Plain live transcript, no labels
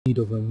need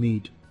of a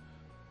maid.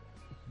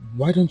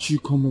 Why don't you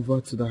come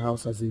over to the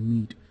house as a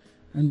maid?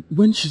 And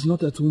when she's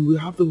not at home, we'll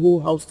have the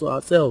whole house to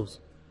ourselves.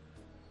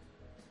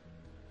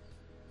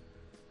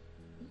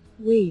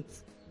 Wait.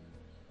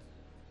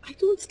 I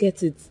don't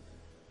get it.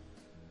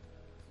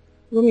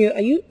 Romeo,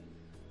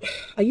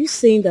 are you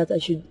saying that I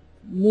should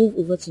move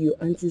over to your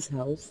auntie's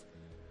house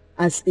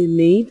as a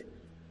maid?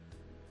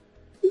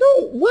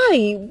 No,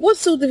 why?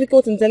 What's so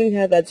difficult in telling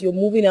her that you're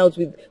moving out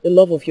with the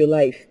love of your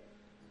life?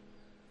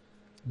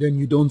 Then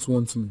you don't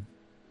want me.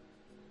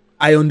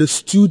 I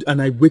understood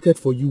and I waited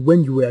for you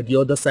when you were at the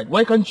other side.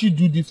 Why can't you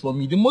do this for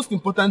me? The most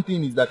important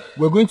thing is that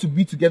we're going to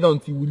be together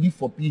until we leave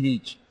for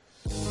PH.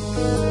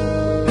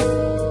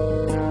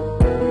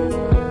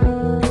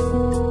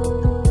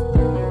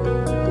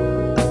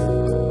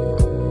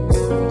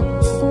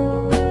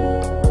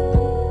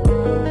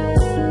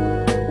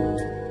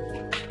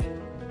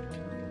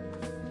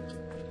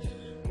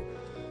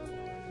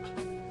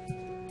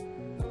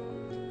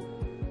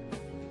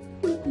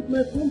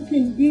 My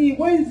pumpkin bee,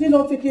 why is he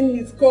not taking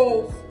his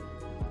calls?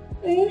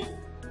 Eh?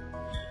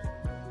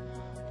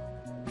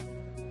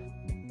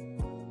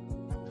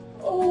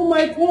 Oh,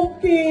 my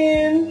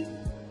pumpkin!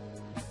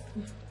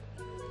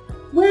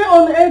 Where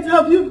on earth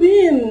have you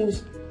been?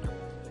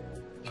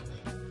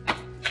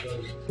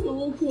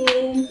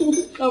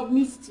 Okay, I've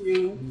missed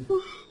you.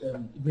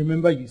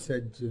 Remember you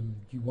said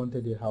you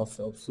wanted a house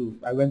help, so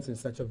I went in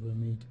search of a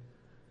maid.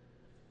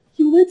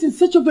 You went in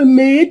search of a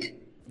maid?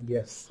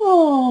 Yes.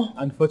 Oh.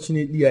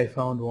 Unfortunately, I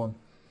found one.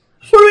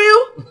 For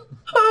real?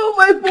 Oh,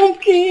 my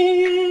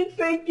pumpkin!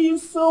 Thank you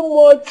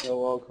so much. You're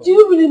welcome. Do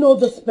you really know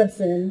this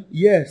person?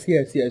 Yes.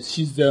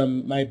 She's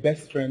my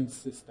best friend's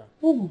sister.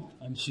 Oh.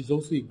 And she's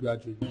also a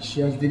graduate.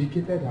 She has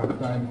dedicated her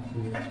time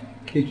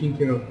to taking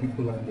care of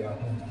people at their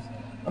homes.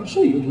 I'm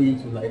sure you're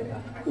going to like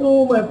her.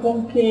 Oh, my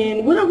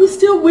pumpkin. What are we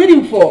still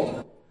waiting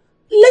for?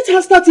 Let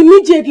her start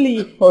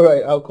immediately. All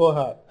right, I'll call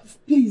her.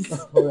 Please.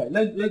 All right,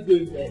 let's go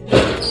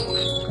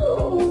inside.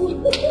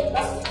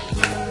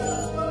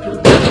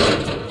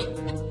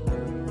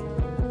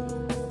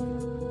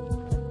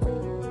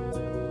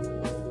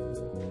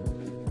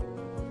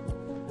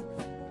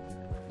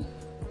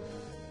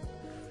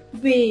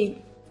 Babe,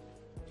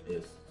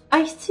 Yes.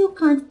 I still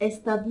can't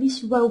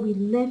establish why we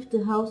left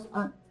the house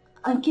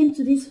and came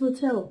to this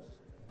hotel.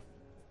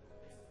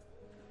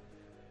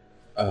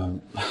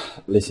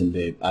 Listen,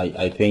 babe,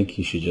 I think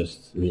you should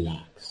just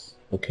relax,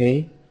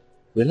 okay?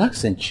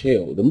 Relax and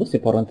chill. The most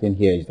important thing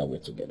here is that we're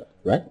together,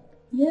 right?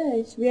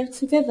 Yes, we are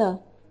together.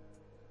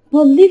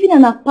 But leaving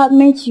an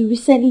apartment you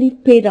recently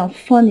paid and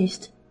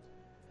furnished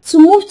to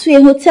move to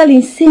a hotel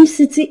in same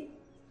city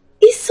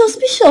is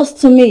suspicious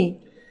to me.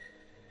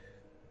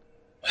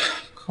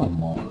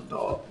 Come on,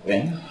 dog,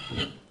 man.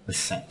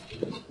 Listen.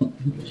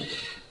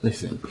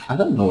 Listen, I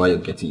don't know why you're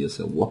getting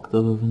yourself worked up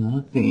over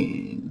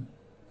nothing.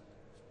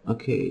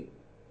 Okay.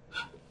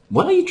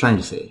 What are you trying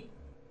to say?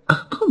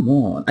 Come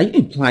on. Are you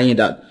implying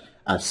that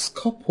as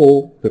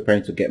couple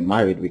preparing to get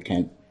married, we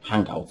can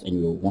hang out and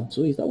you will want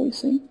to? Is that what you're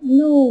saying?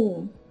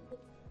 No.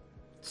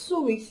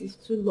 2 weeks is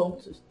too long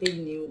to stay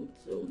in a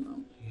hotel now.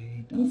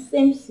 Hey, In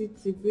same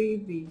city,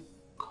 baby.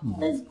 come on.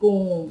 Let's go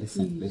home,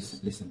 Listen please.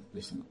 to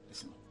me.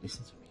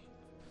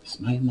 It's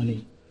my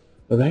money.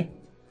 Alright?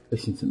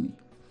 Listen to me.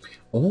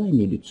 All I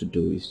need you to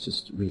do is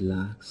just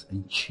relax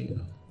and chill.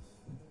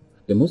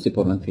 The most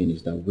important thing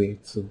is that we're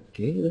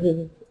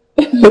together.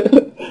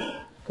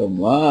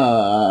 Come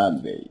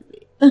on, baby.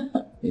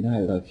 You know I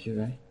love you,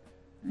 right?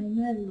 I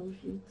know I love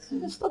you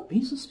too. Stop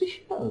being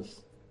suspicious.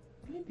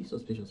 Why be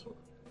suspicious for?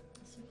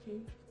 It's okay.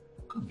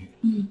 Come here.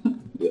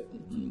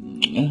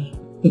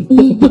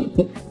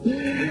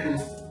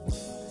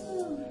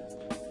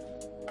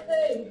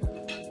 Hey,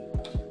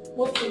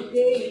 what's a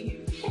day?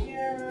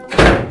 Yeah.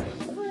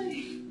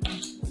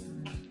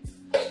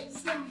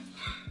 So,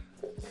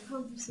 how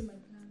do you see my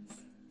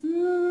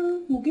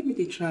plans? We'll give it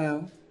a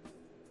trial.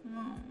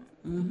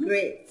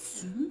 Great.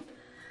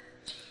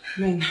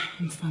 Man,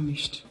 I'm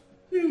famished.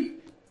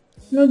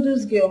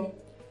 Noodles, girl.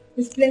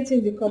 There's plenty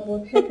in the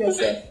cupboard. Help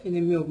yourself.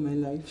 Enemy of my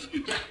life.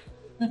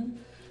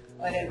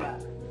 Whatever.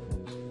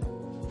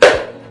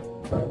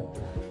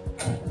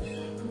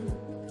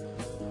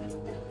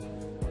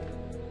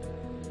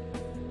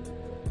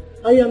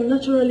 I am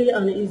naturally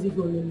an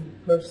easygoing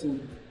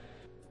person.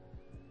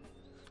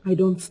 I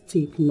don't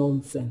take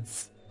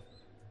nonsense.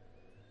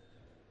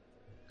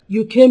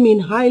 You came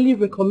in highly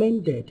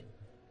recommended.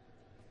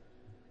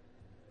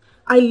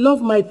 I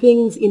love my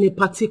things in a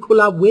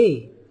particular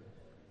way.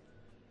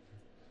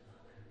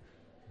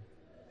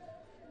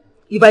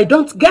 If I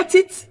don't get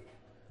it,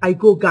 I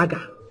go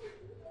gaga.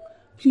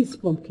 Please,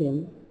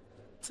 Pumpkin,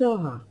 tell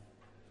her.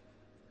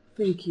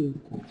 Thank you.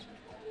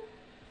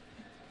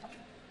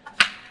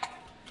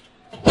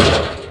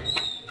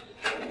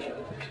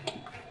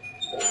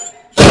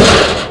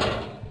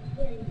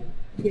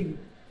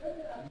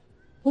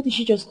 What did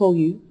she just call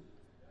you?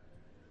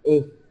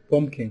 Oh,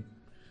 Pumpkin.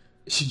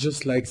 She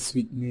just likes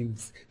sweet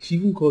names. She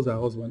even calls her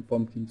husband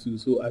Pumpkin too.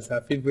 So as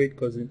her favorite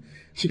cousin,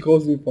 she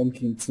calls me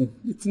Pumpkin too.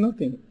 It's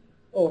nothing.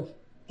 Oh,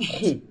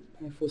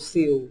 For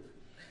sale.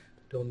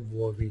 Don't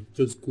worry.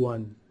 Just go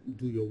and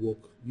do your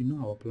work. You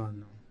know our plan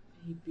now.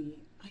 Baby,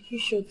 are you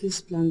sure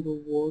this plan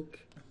will work?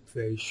 I'm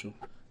very sure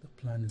the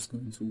plan is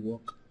going to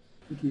work.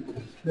 Okay,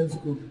 let's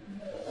go.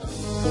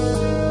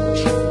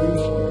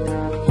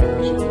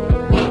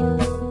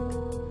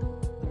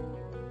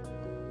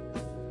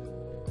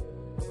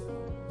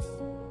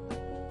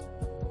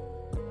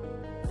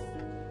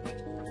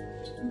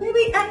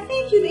 Baby, I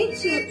think you need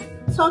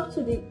to talk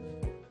to the...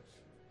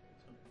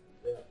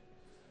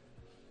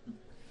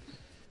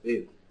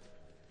 Babe.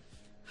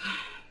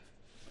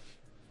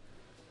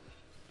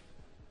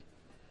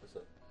 What's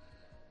up?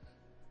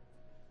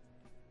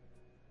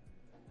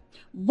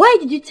 Why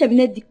did you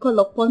terminate the call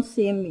upon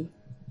seeing me?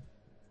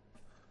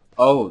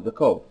 Oh, the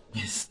call.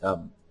 Yes. I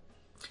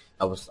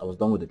was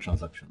done with the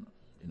transaction.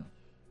 You know.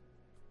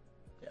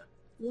 Yeah.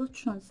 What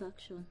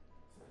transaction?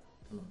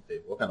 Come on,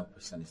 babe. What kind of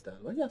person is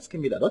that? Why are you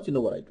asking me that? Don't you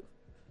know what I do?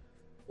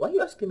 Why are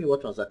you asking me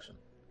what transaction?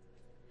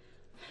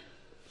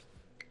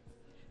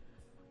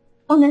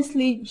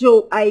 Honestly,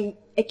 Joe, I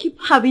keep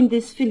having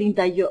this feeling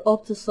that you're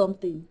up to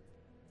something.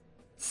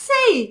 Say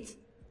it!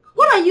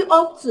 What are you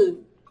up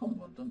to?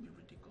 Come on, don't be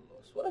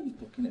ridiculous. What are you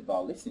talking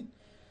about? Listen,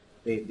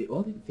 the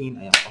only thing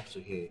I am up to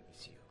here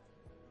is you.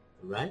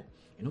 Right?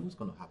 You know what's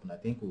going to happen? I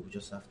think we'll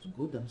just have to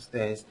go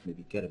downstairs,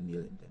 maybe get a meal,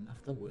 and then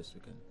afterwards we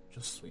can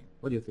just swim.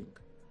 What do you think?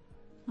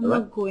 I'm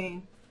not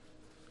going.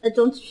 I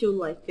don't feel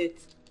like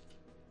it.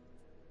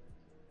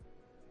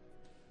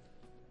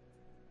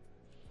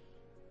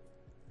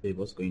 Babe,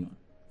 what's going on?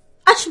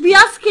 I should be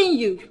asking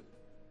you.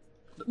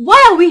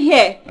 Why are we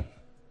here?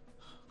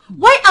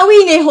 Why are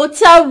we in a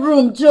hotel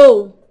room,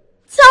 Joe?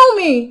 Tell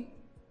me.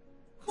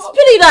 Spit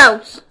it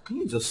out. Can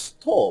you just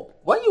stop?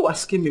 Why are you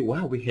asking me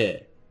why we're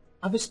here?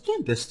 I've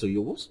explained this to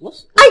you.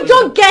 What's I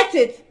don't get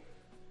it.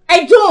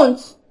 I don't.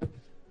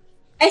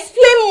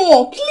 Explain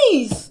more,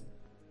 please.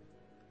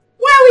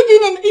 What are we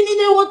doing in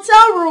a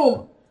hotel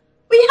room?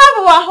 We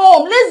have our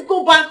home. Let's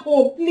go back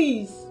home,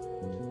 please.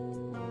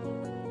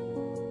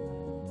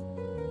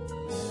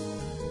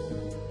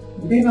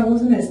 Babe, I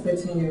wasn't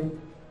expecting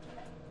you.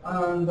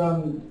 And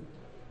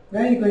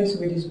where are you going to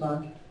with this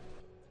bag?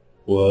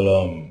 Well,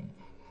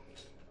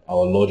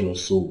 our lodge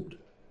was sold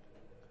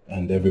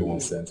and everyone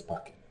sent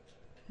packing.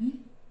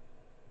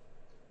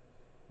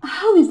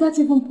 How is that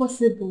even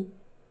possible?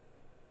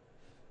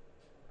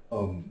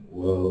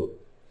 Well,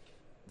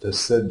 they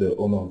said the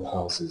owner of the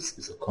house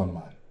is a con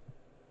man.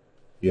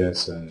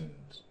 Yes, and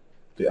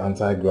the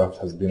anti-graft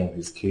has been on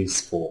his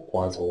case for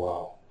quite a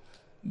while.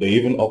 They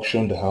even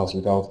auctioned the house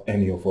without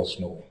any of us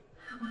knowing.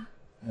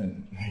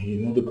 And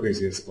you know the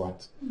craziest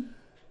part?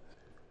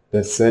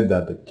 They said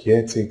that the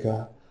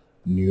caretaker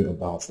knew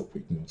about the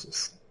quick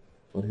notice,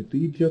 but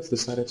the idiots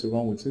decided to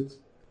run with it.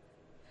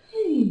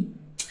 Hey,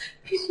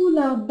 people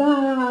are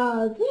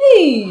bad.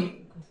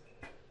 Hey!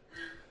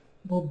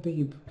 But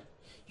babe,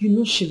 you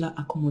know Sheila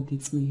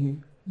accommodates me here.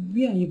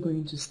 Where are you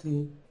going to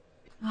stay?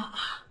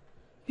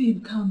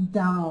 Babe, calm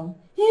down.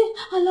 Hey,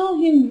 allow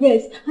him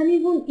rest and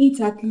even eat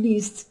at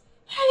least.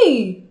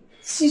 Hey,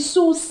 she's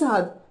so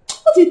sad.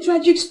 What a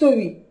tragic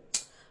story.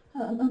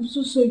 I'm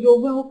so sorry. You're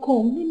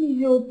welcome. Let me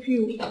help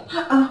you.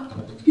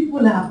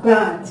 People are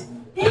bad.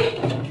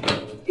 Hey,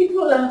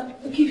 people are...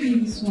 Give me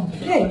this one.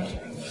 Hey.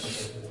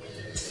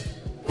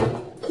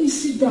 Please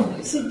sit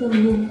down. Sit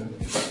down, no.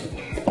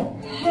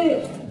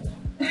 Hey.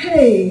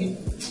 Hey.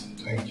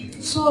 Thank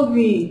you.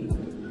 Sorry.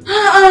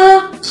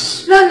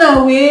 Run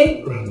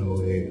away. Run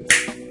away.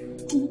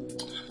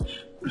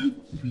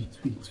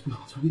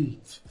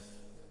 Wait.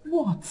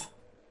 What?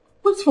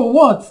 Wait for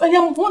what? I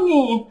am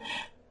horny.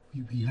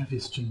 We have a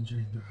stranger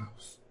in the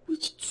house.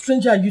 Which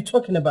stranger are you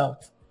talking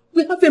about?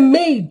 We have a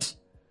maid.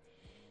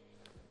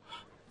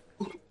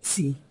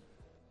 See,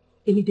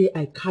 any day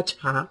I catch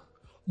her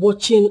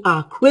watching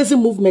our crazy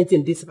movements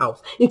in this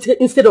house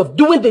instead of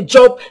doing the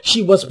job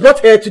she was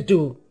brought here to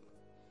do,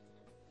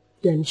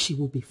 then she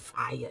will be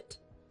fired.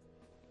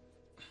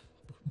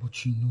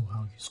 But you know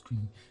how you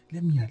scream.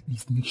 Let me at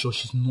least make sure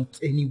she's not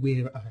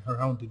anywhere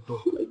around the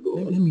door. Oh my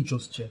God. Let me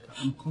just check.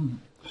 I'm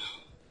coming.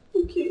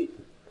 Okay.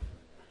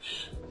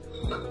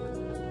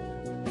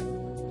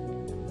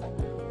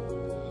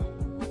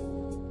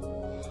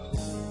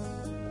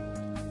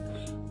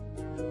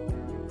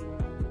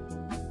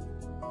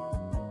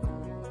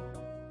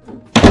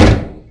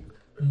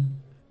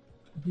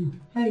 Babe,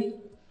 Hey.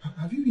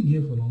 have you been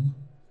here for long?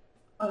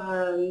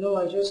 No,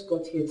 I just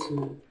got here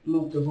to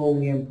mop the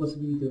hallway and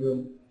possibly the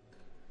room.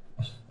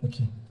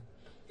 Okay.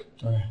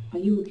 Alright. Are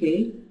you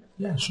okay?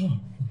 Yeah, sure.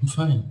 I'm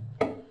fine.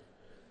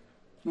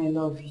 My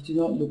love, you do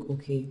not look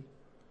okay.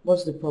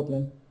 What's the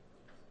problem?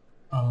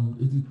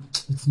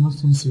 It's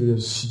nothing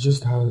serious. She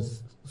just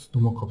has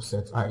stomach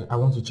upset. I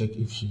want to check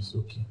if she's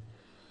okay.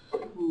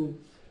 Oh.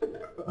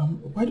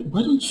 Why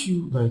don't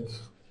you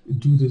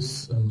do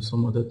this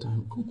some other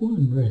time? Go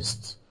and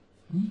rest.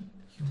 Hmm?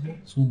 You work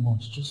so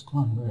much. Just go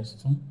and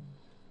rest. Huh?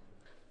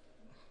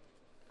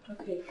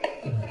 Okay.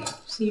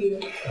 See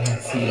you.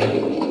 See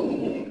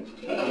you.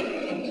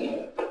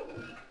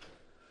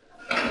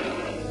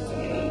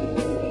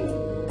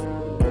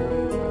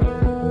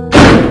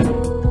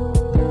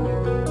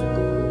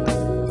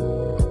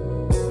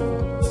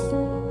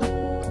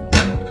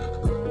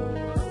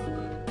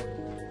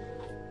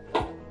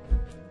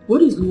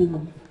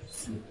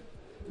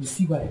 You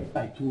see why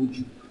I told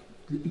you?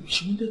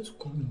 She wanted to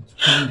come in to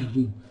clean the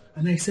room,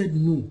 and I said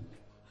no.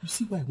 You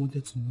see why I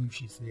wanted to know if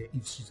she's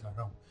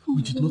around.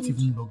 We did not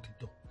even lock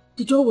the door.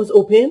 The door was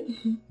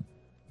open?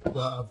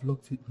 Well, I've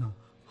locked it now.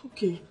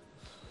 Okay.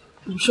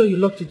 I'm sure you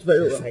locked it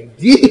very well. I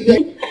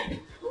did.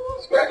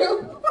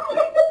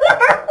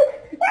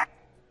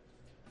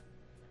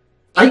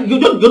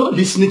 You're not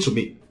listening to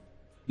me.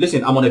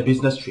 Listen, I'm on a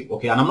business trip,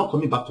 okay? And I'm not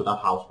coming back to that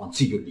house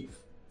until you leave.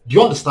 Do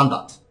you understand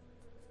that?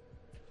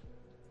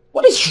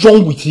 What is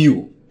wrong with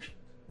you?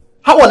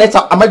 How on earth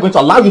am I going to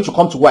allow you to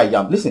come to where I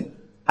am? Listen,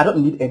 I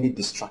don't need any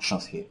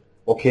distractions here,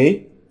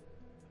 okay?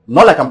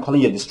 Not like I'm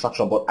calling you a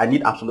distraction, but I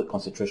need absolute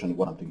concentration in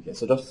what I'm doing here.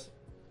 So just...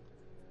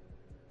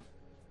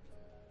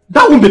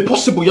 That won't be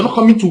possible. You're not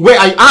coming to where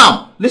I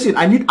am. Listen,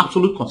 I need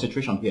absolute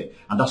concentration here.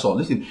 And that's all.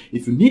 Listen,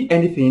 if you need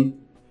anything,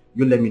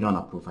 you let me know and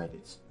I'll provide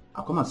it.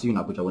 I'll come and see you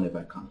in Abuja whenever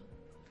I can.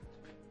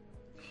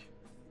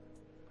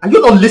 Are you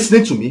not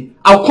listening to me?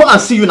 I'll come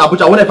and see you in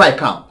Abuja whenever I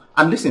can.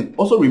 And listen,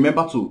 also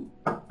remember to...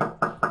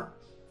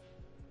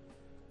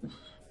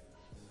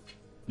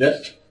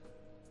 Yes?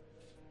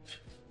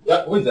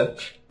 Yeah, who is that?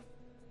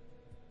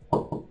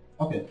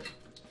 Okay.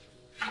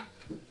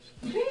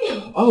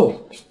 Babe.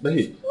 Oh,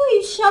 babe. Who are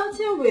you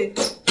shouting with?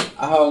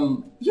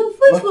 Your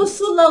voice what? was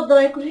so loud that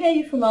I could hear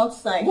you from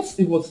outside.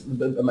 It was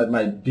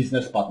my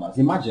business partners.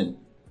 Imagine.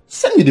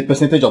 Send me the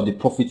percentage of the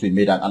profits we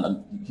made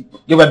and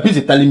they were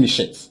busy telling me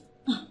shit.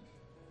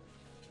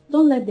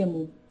 Don't let them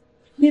move.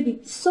 Baby,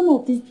 some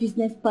of these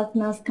business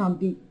partners can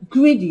be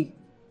greedy.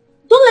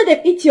 Don't let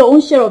them eat your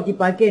own share of the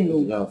bargain, no.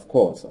 Yeah, of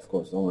course.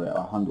 Don't worry,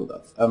 I'll handle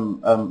that.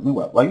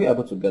 Meanwhile, were you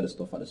able to get the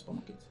stuff at the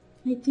supermarket?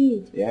 I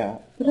did. Yeah.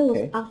 But that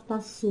was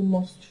after so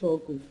much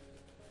struggle.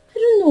 I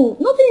don't know.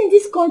 Nothing in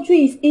this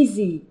country is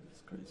easy.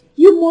 It's crazy.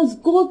 You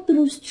must go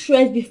through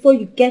stress before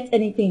you get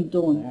anything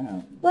done.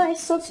 Yeah. But I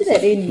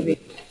succeeded anyway.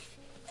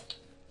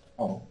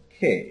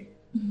 Okay.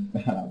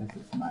 This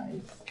is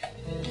nice.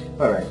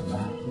 Alright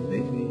now,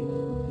 baby.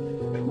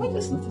 Am I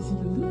just noticing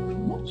you look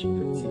much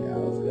prettier?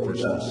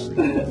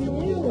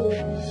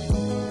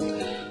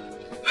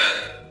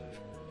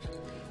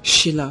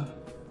 Sheila,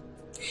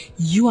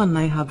 you and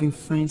I have been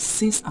friends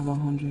since our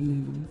 100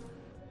 level.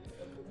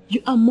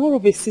 You are more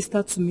of a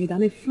sister to me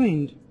than a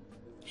friend,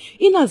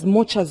 in as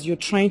much as you're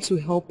trying to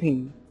help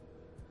him.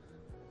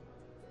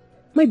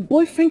 My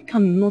boyfriend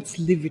cannot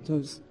live with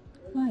us.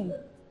 Why?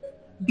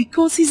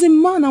 Because he's a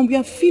man and we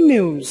are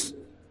females.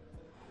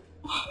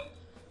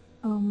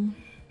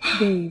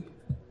 Babe,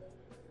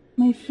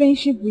 my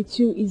friendship with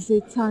you is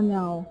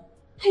eternal.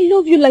 I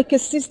love you like a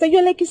sister.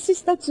 You're like a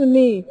sister to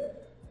me.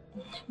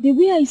 The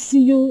way I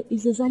see you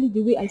is exactly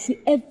the way I see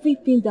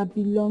everything that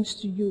belongs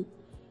to you,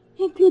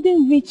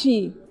 including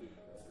Richie.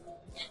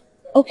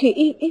 Okay,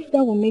 if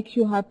that will make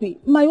you happy,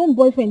 my own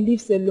boyfriend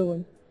lives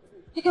alone.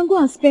 I can go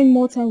and spend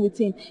more time with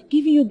him,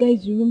 giving you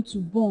guys the room to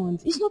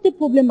bond. It's not a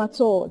problem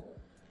at all.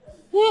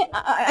 Hey,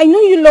 I know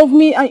you love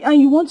me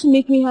and you want to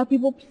make me happy,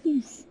 but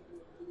please,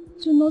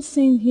 do not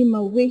send him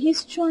away.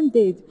 He's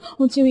stranded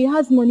until he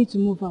has money to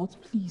move out.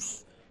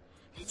 Please,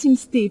 let him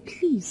stay,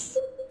 please.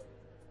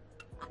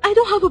 I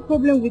don't have a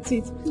problem with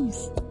it,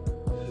 please.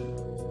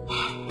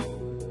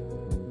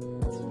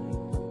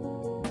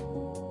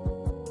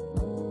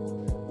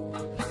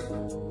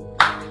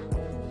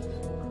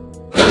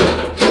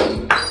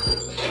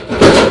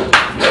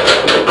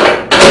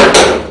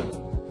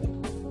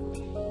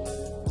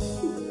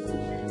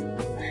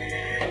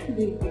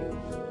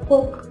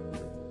 But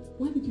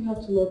why did you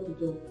have to lock the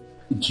door?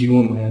 Do you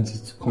want my auntie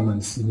to come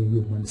and see me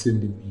romancing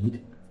the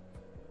maid?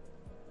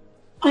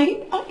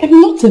 I am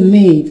not a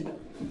maid.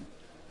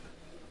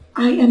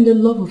 I am the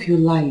love of your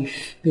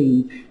life,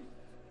 babe.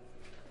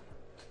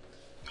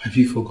 Have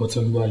you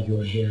forgotten why you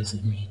are here as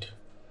a maid?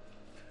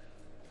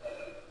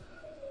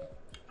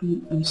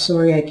 I'm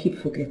sorry, I keep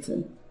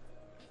forgetting.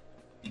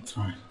 It's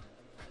fine.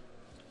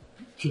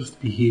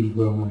 Just behave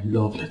well, my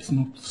love. Let's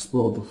not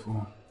spoil the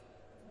fun.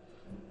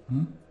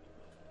 Hmm?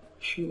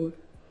 Sure.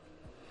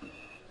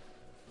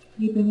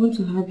 Babe, I want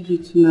to have you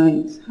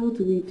tonight. How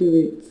do we do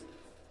it?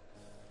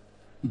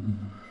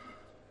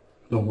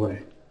 Don't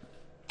worry.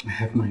 I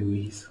have my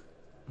ways.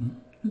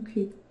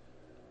 Okay.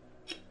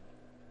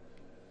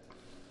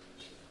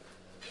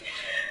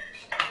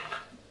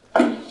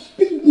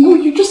 No,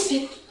 you just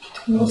said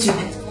you don't want to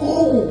let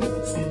go.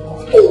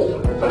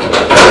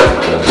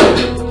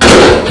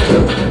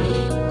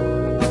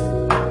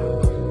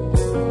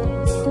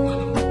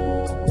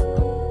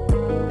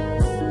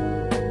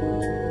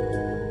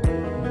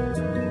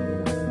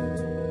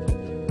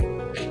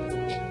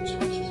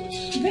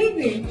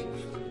 Baby,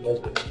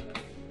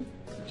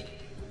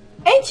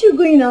 ain't you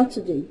going out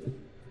today?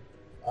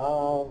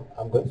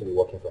 I'm going to be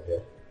working from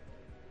here.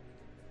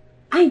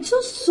 I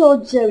just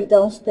saw Jerry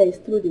downstairs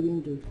through the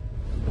window.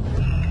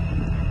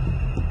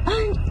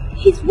 And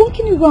he's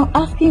walking around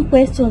asking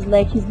questions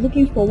like he's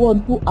looking for one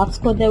who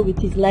absconded with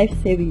his life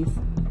savings.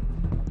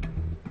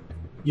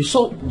 You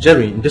saw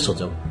Jerry in this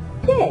hotel?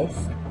 Yes.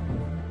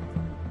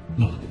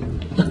 No.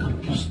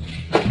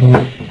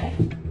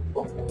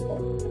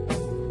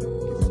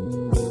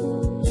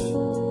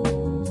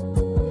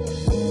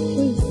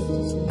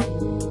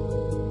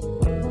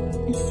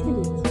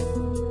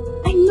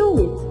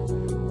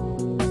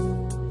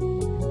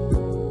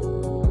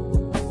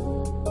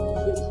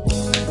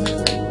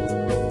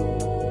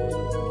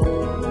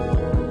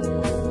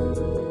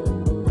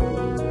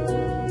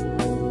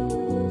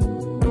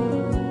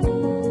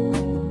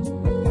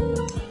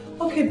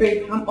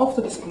 babe, I'm off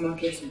to the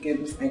supermarket to get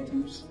these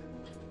items.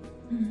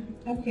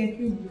 Okay,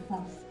 please be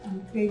fast.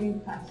 I'm craving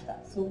pasta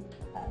so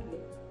badly.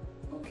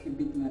 Okay,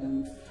 big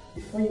madam.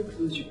 Before you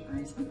close your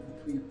eyes and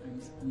open your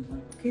eyes, come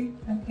back, okay?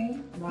 Okay.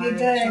 Bye. You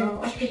guys.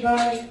 Ciao. Okay,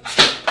 bye.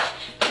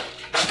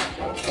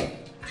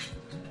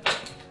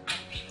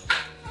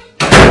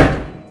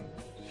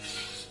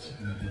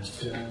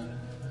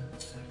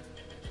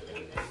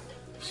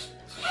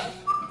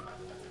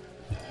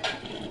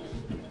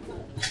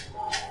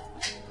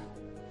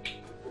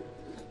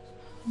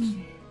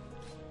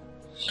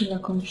 Sheila,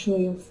 control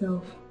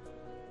yourself.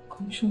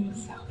 Control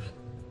yourself.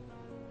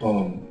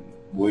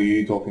 Were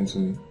you talking to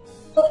me?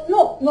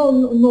 No,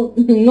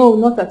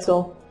 not at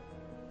all.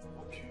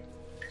 Okay.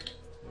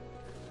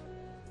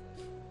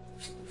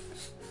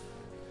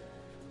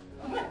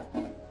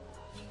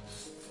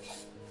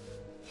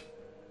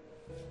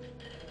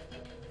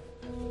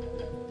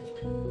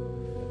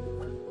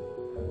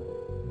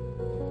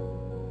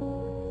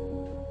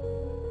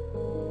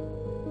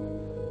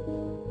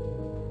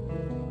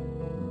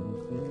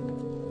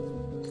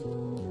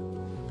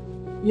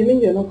 You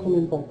mean you're not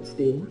coming back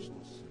today?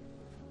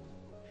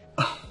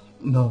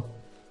 No.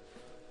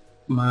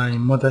 My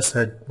mother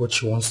said what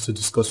she wants to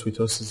discuss with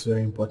us is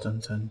very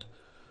important, and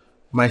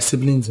my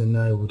siblings and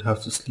I would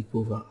have to sleep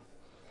over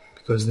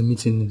because the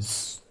meeting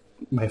is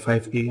by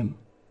 5 a.m.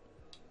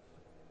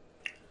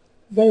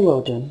 Very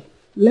well then.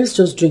 Let's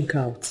just drink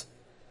out.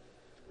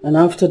 And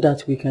after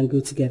that we can go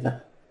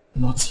together.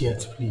 Not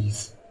yet,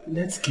 please.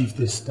 Let's give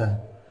this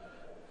time.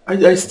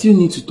 I still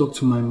need to talk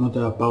to my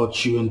mother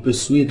about you and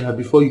persuade her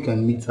before you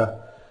can meet her.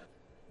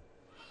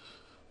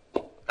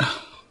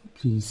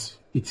 Please,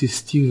 it is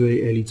still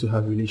very early to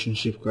have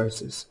relationship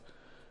crisis.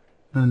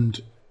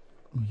 And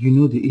you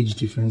know the age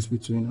difference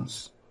between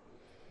us.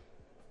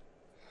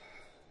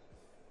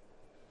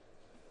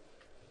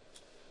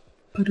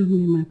 Pardon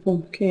me, my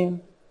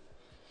pumpkin.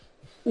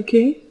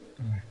 Okay?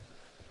 Alright.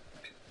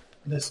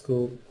 Let's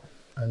go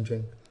and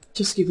drink.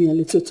 Just give me a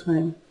little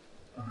time.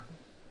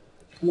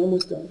 I'm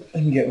almost done.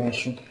 Let me get my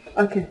shoe.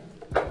 Okay.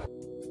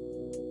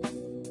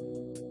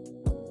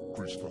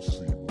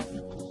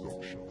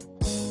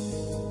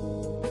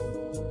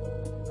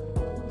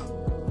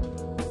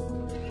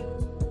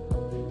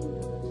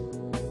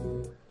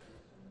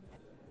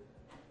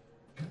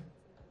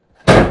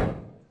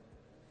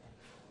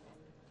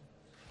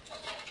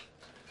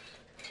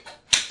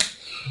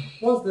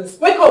 What's this?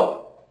 Wake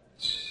up!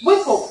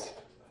 Wake up!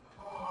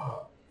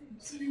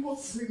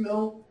 What's it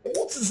now?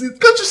 What is it?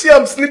 Can't you see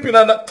I'm sleeping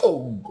and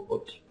oh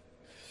God.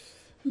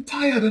 I'm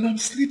tired and I'm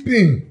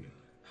sleeping.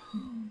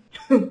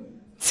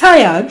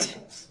 Tired?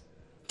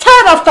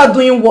 Tired after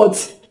doing what?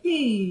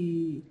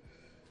 Hey,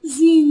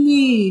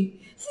 Zini,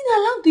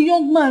 allow the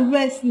young man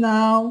rest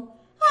now.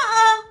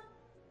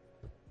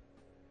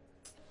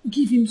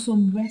 Give him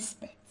some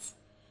respect.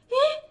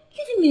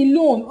 Leave him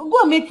alone.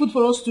 Go and make food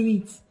for us to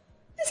eat.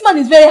 This man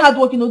is very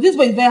hardworking. This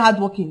boy is very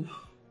hardworking.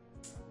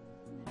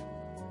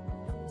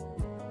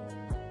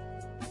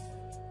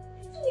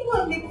 Go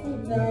and make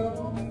food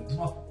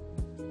now.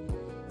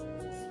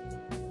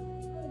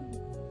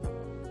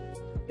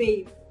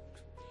 Babe,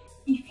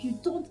 if you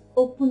don't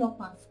open up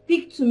and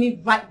speak to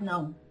me right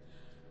now,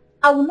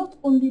 I will not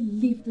only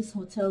leave this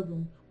hotel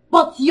room,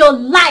 but your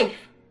life.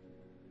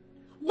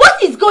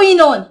 What is going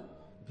on?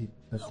 Babe,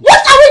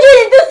 what are we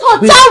doing in this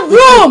hotel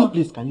room?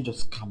 Please, can you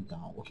just calm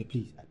down? Okay,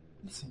 please.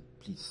 Listen,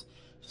 please.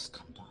 Just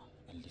calm down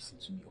and listen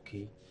to me,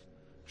 okay?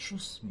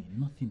 Trust me,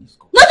 nothing is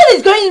going on. Nothing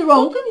is going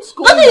wrong. Nothing is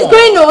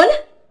going on.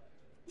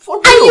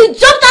 And you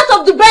jumped out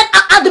of the bed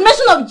at the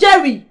mention of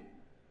Jerry.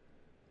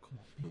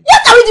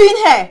 What are we doing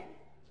here?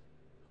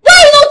 Why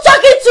are you not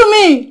talking to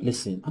me?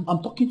 Listen,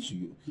 I'm talking to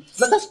you.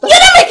 You're not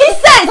making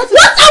sense. What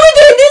are we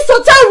doing in this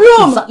hotel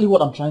room? Exactly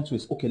what I'm trying to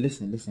is, okay,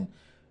 listen.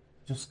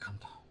 Just calm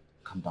down.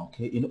 Calm down,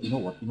 okay? You know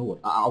what?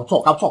 I'll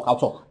talk.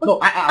 No,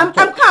 I'm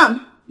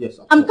calm. Yes,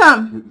 I'm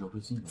calm. You're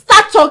raising.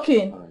 Start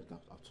talking. Alright,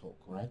 I'll talk,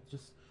 alright?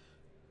 Just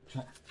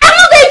try. I'm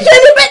not going to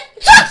any bed.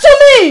 Talk to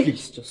me.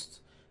 Please, just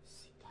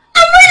sit down.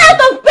 I'm running out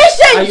of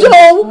patience,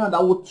 Joe.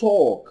 I will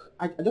talk.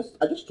 I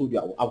just told you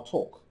I'll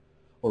talk.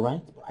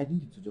 Alright? But I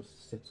need you to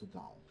just settle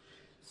down.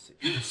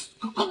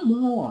 Come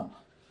on.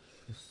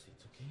 Just sit,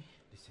 okay?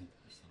 Listen.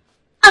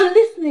 I'm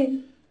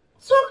listening.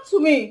 Talk to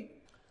me.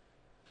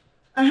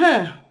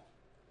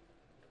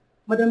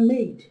 Madam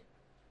Maid,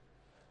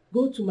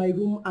 go to my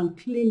room and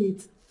clean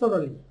it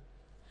thoroughly.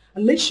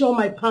 And make sure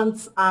my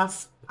pants are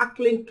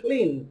sparkling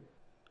clean.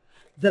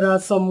 There are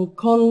some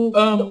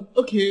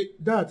Okay,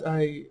 that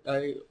I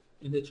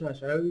in the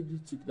trash. I already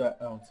took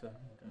that out.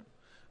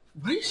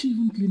 Why is she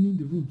even cleaning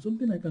the room?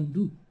 Something I can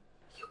do.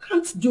 You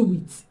can't do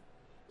it.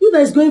 You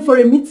guys going for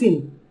a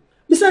meeting.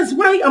 Besides,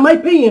 why am I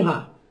paying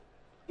her?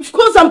 Of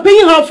course I'm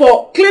paying her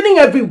for cleaning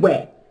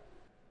everywhere.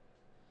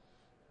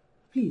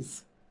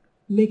 Please,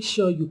 make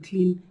sure you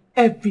clean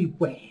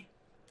everywhere.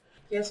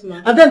 Yes,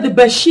 ma'am. And then the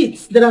bed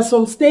sheets. There are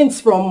some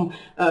stains from,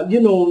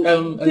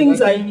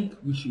 things I think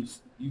you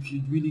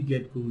should really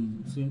get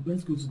going. So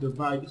let's go to the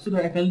bar so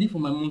that I can leave for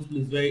my mom's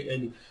place very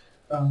early.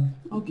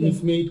 Okay.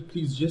 Miss Maid,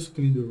 please just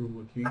clean the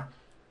room, okay?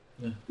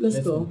 Yeah. Let's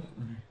go.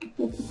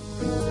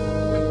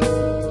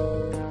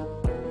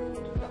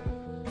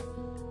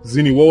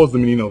 Zini, what was the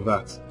meaning of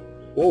that?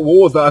 What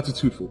was that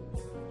attitude for?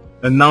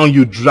 And now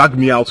you drag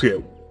me out here.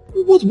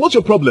 What's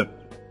your problem?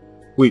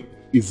 Wait,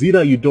 is it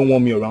that you don't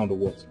want me around or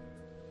what?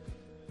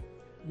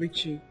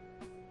 Richie,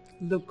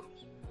 look,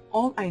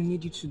 all I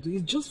need you to do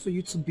is just for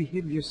you to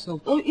behave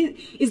yourself. Oh,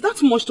 is that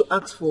too much to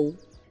ask for?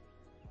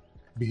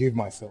 Behave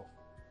myself.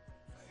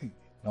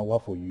 Now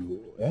what for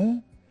you, eh?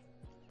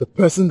 The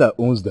person that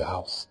owns the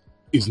house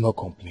is not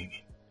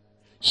complaining.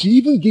 She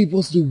even gave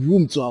us the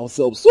room to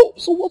ourselves.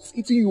 So what's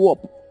eating you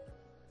up?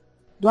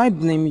 Do I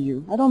blame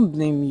you? I don't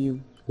blame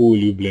you. Who will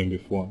you blame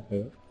before?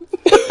 Eh?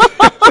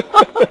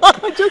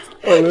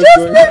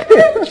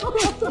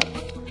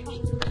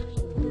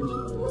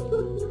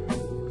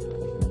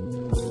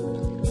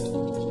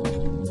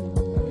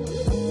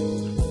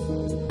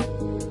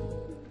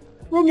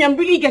 Romy, I'm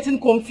really getting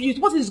confused.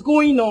 What is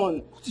going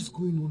on? What is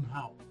going on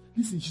how?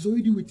 Listen, she's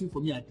already waiting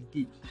for me at the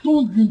gate.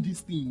 Don't ruin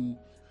this thing.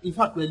 In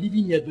fact, we're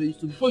leaving here very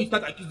soon. Before you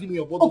start accusing me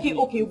of what.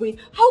 Okay, wait.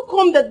 How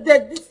come that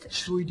this...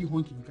 She's already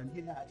honking. You can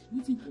hear her. She's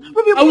waiting for me.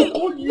 Romy, I will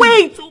call you.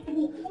 Wait! I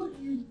will call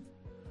you.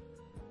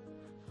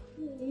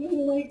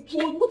 Oh my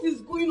God, what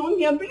is going on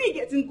here? I'm really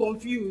getting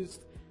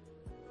confused.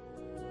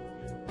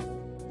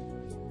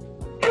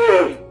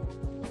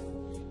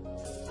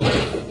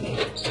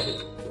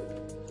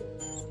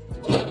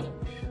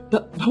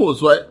 That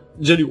was why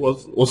Jenny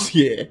was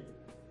here.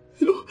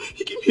 You know,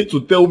 he came here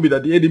to tell me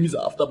that the enemies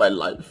are after my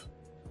life.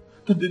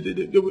 That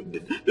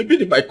they've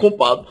been in my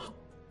compound,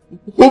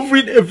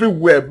 hovering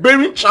everywhere,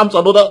 bearing charms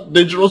and other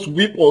dangerous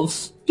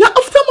weapons. They're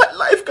after my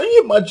life. Can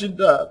you imagine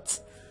that?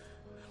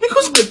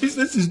 Because my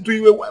business is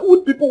doing well, why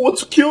would people want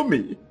to kill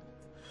me?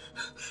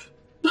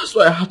 That's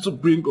why I had to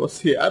bring us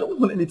here. I don't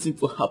want anything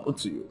to happen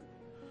to you.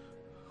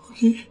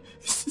 Okay?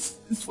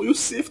 It's for your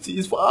safety.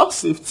 It's for our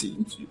safety.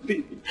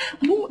 Baby,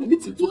 I don't want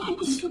anything to happen.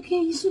 It's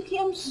okay.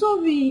 I'm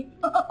sorry.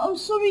 I'm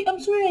sorry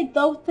I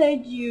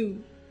doubted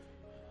you.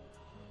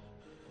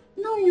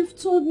 Now you've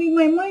told me,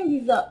 my mind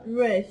is at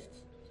rest.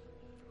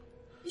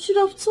 You should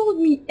have told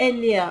me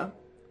earlier.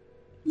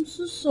 I'm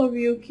so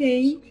sorry,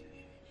 okay?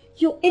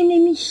 Your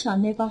enemies shall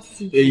never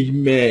see you.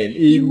 Amen.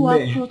 You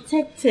are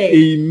protected.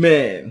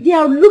 Amen. They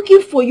are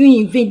looking for you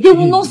in vain. They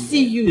will not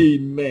see you.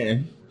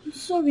 Amen. I'm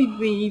sorry,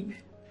 babe.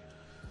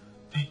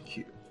 Thank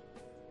you.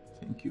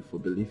 Thank you for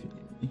believing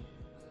in me.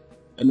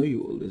 I know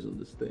you always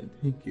understand.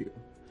 Thank you.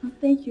 And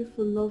thank you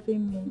for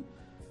loving me.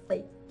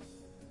 Like,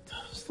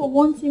 for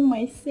wanting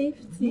my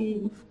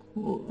safety. Of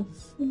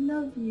course. I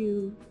love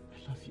you.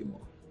 I love you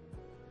more.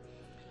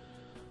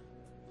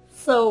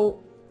 So,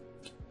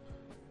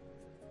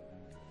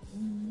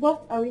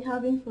 what are we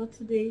having for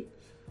today?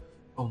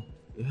 Oh,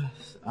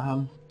 yes.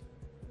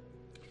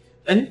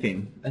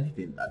 Anything.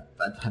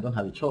 I don't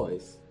have a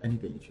choice.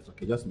 Anything you choose.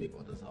 Okay, just make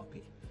orders. I'll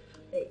pay.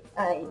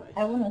 I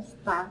want to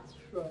start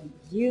from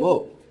you.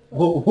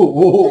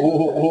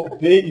 Whoa,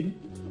 babe.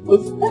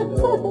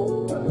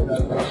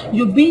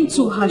 You're being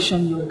too harsh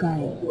on your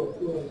guy.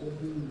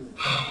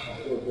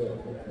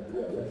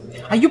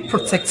 Are you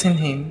protecting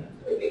him,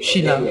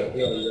 Sheila?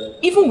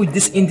 Even with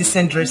this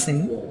indecent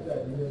dressing?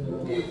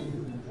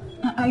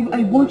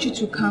 I want you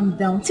to calm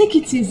down. Take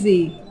it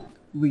easy.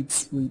 Wait.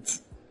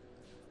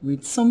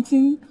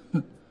 Something?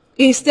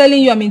 He's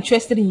telling you I'm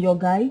interested in your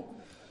guy?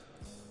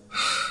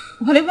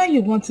 Whatever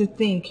you want to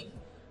think,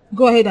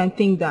 go ahead and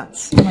think that.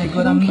 Oh my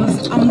God, I'm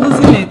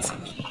losing it.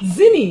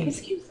 Zini!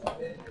 Excuse me.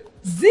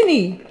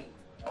 Zini!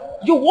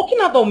 You're walking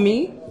out on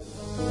me?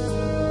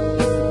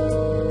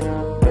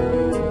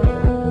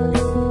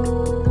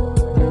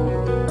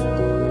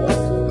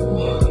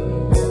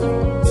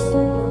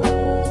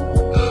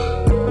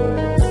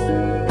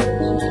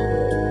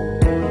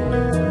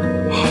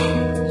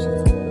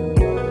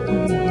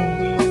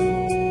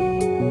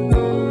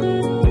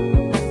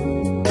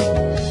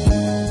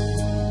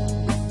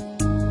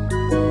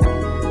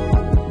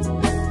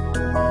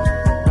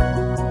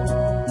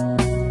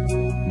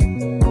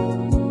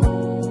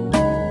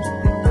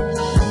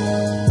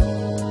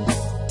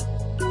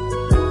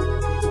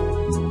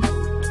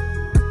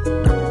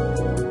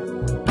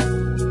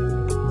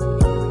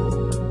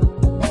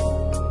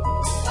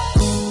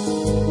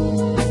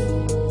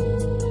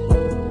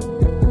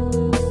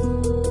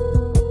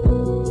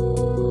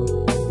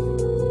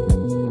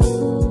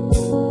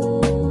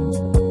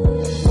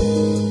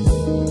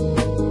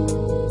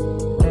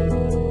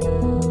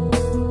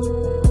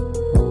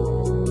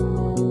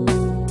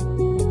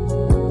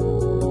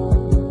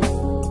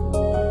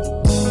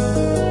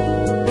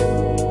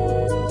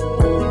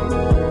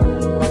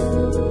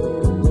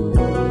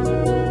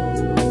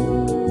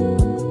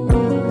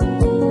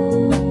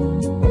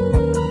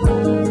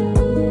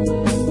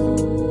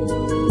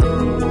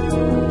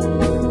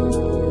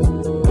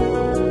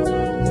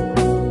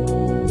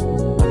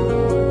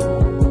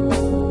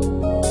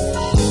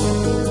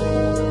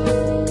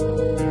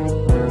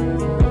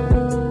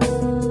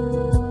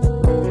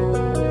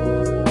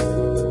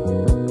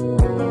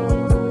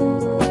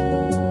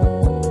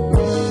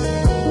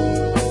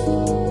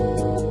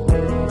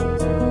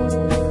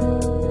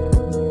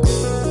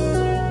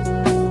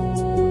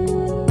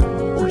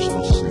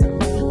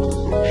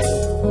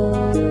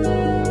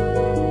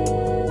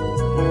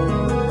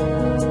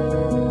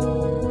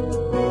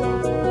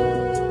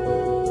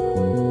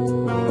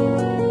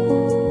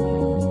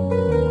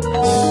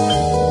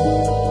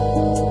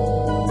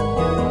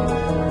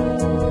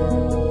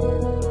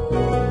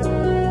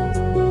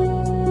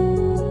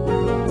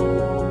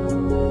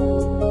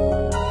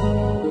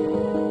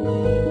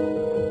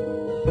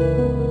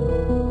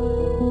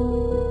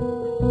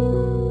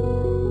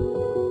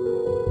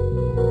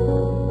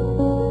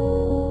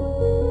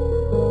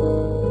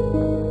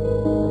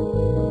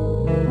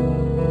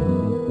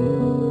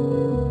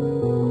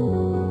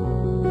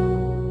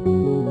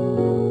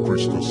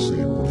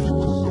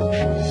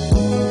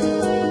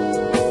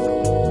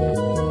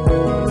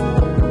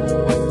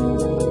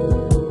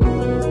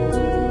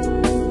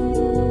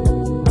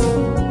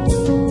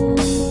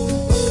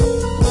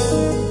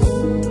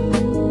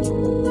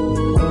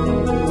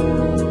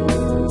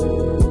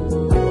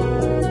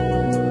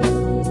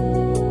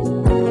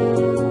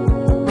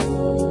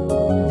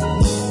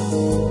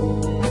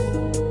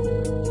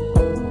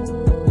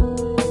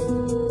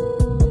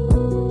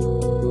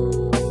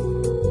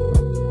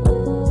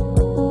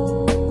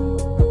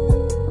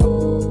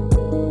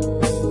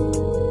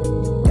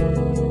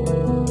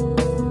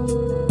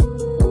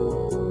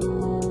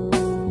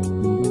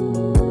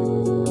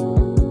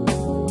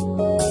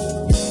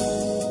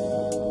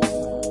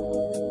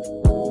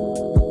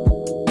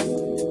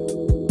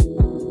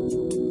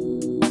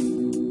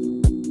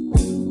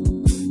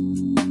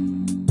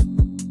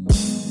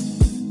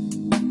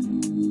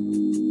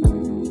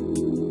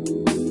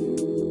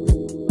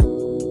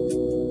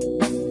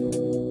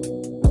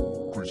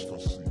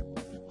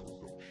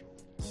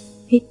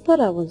 He thought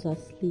I was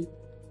asleep.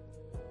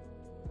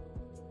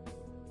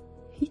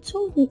 He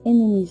told me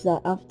enemies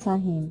are after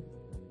him.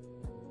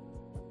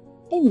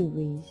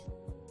 Anyways,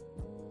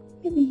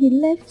 maybe he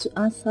left to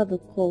answer the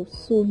call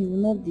so he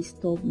will not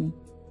disturb me.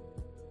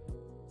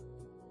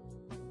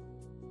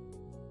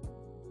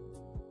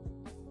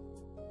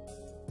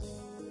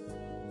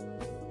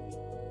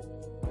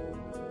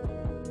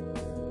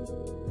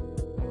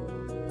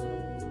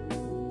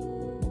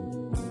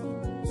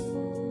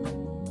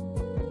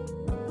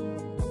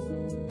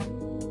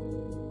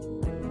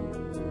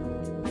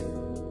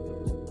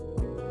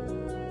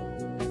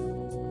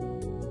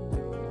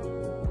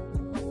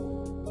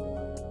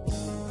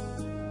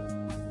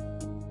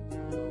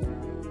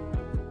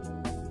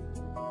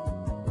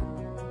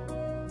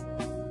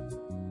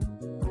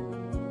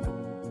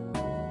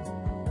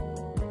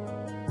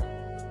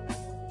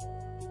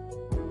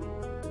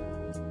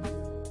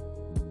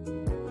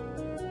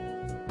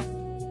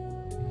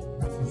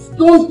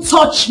 Don't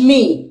touch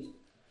me!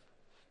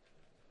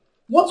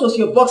 What was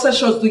your boxer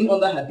shorts doing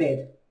under her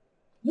bed?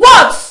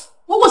 What?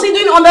 What was he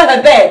doing under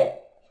her bed?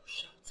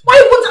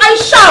 Why wouldn't I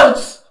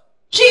shout?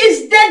 She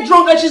is dead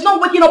drunk and she's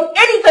not waking up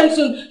anytime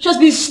soon. She has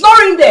been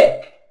snoring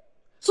there.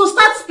 So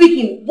start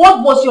speaking.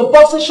 What was your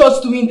boxer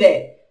shorts doing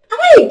there? Am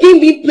I a game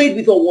being played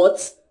with or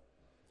what?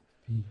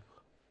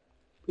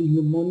 In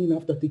the morning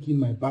after taking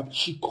my bath,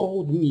 she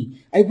called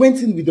me. I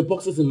went in with the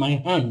boxes in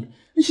my hand.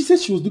 And she said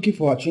she was looking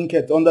for her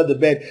trinket under the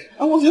bed.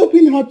 I was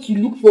helping her to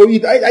look for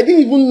it. I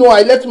didn't even know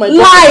I left my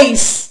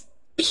lies!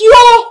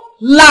 Pure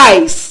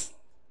lies!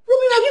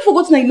 Robin, have you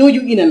forgotten I know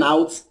you in and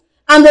out?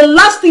 And the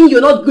last thing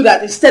you're not good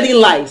at is telling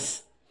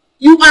lies.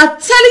 You are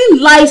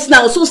telling lies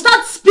now, so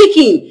start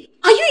speaking.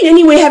 Are you in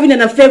any way having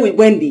an affair with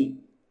Wendy?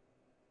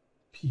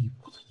 P,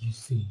 what are you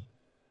saying?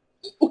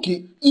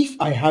 Okay,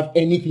 if I have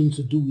anything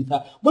to do with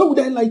her, why would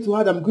I lie to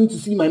her that I'm going to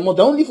see my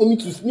mother only for me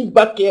to sneak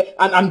back here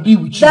and be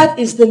with you? That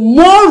is the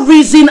more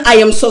reason I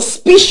am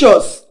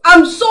suspicious.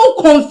 I'm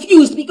so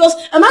confused because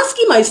I'm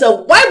asking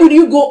myself, why would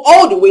you go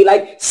all the way,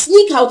 like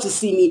sneak out to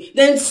see me,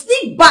 then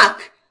sneak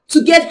back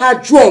to get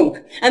her drunk,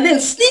 and then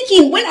sneak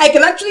in when I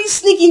can actually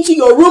sneak into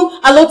your room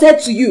allotted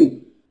to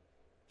you?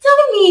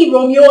 Tell me,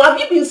 Romeo, have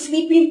you been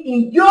sleeping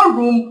in your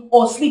room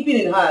or sleeping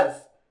in hers?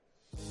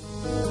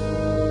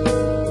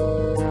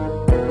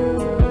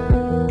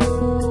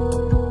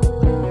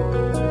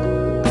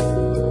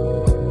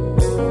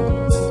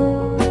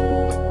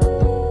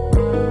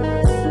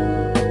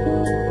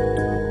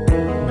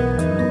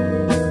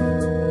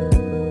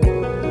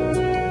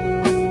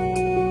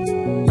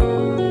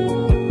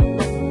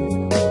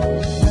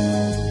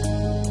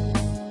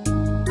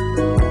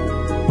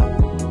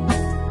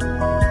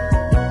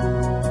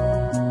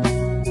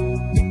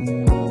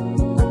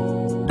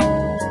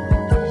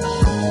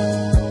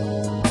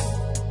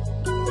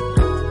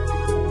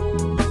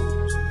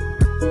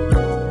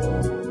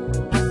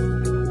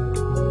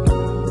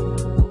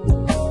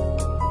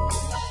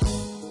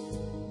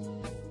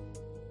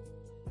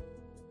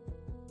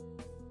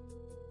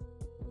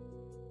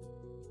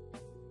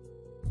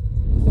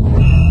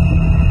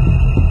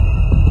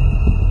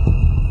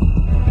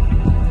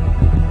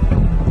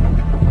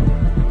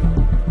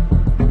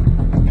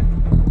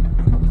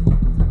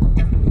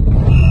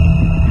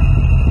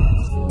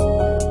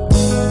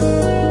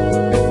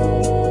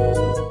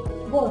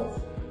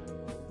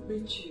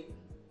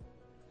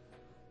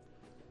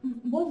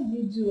 What did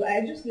you do?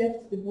 I just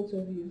left the both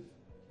of you.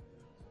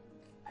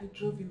 I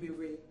drove him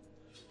away.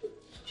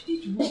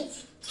 Did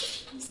what?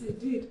 Yes, I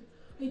did.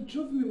 I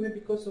drove him away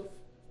because of...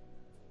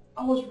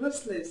 I was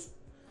restless.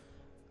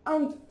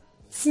 And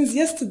since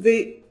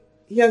yesterday,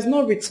 he has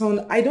not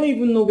returned. I don't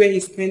even know where he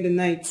spent the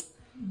night.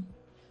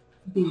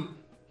 Babe,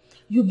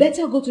 you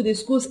better go to the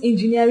school's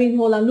engineering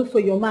hall and look for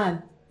your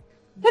man.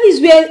 That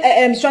is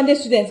where stranded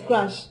students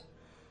crash.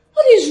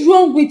 What is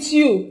wrong with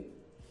you?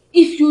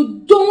 If you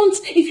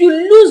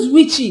lose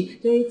Richie,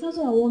 there are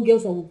 1,001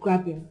 girls that will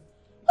grab him.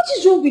 What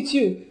is wrong with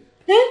you?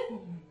 Eh?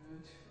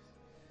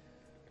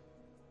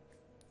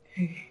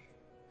 Hey,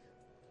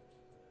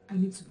 I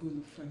need to go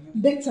look for him.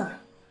 Better.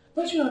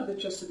 Don't you have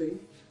lectures today?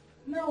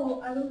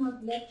 No, I don't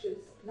have lectures.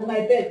 And my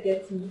bed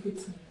gets me.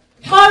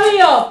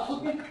 Hurry up!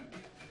 Okay.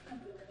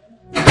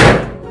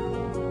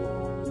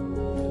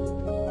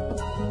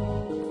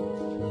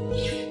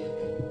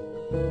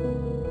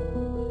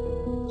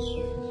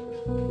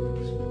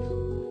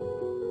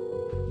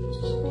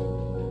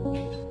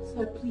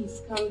 Sir,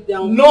 please calm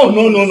down.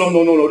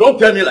 No. Don't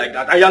tell me like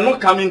that. I am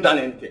not calming down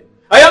anything.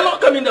 I am not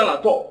coming down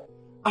at all.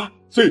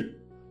 See,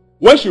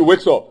 when she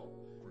wakes up,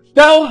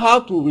 tell her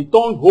to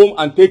return home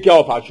and take care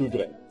of her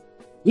children.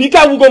 Nika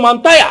Wugom,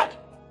 I'm tired.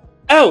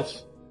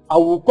 Else, I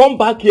will come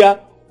back here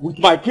with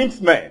my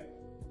kinsmen.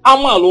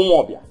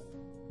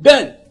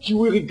 Then, she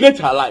will regret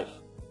her life.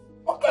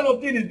 What kind of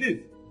thing is this?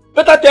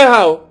 Better tell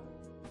her.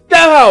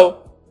 Tell her.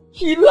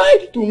 She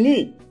lied to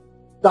me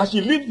that she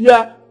lived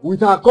here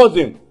with her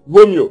cousin,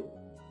 Romeo.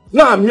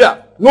 Now I'm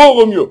here. No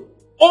Romeo.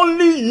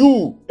 Only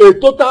you, a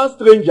total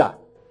stranger.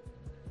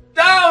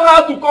 Tell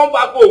her to come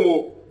back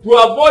home to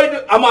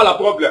avoid Amala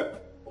problem.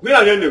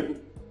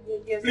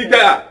 Yes, Please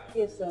tell her.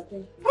 Yes, sir.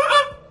 Thank you.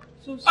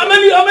 So How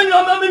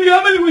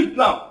many weeks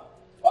now?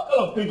 What kind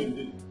of thing is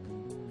this?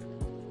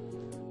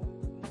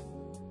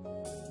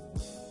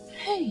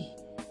 Hey.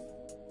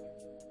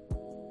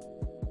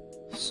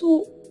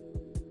 So,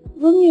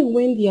 Romeo and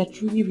Wendy are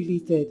truly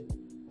related.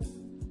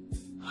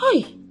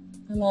 Hi.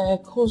 And I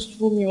cursed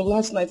Romeo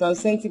last night and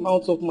sent him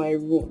out of my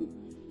room.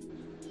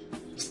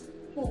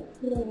 Oh,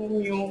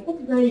 Romeo,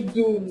 what did I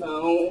do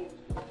now?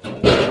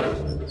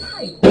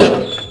 Hi.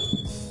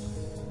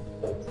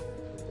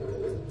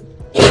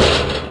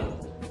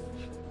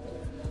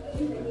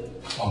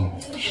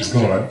 She's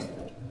gone, right?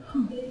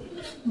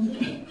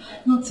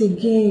 Not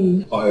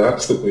again. I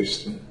asked the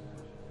question.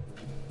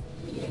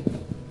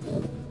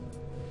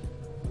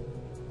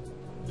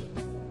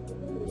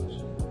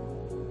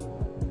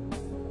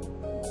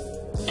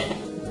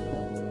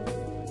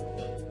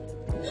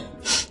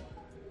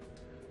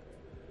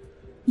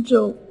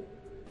 Joe,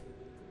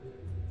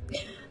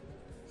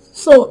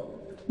 so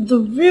the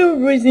real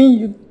reason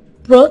you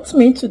brought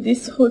me to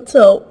this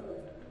hotel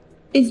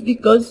is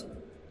because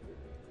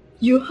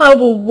you have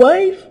a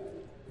wife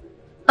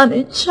and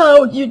a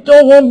child you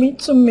don't want me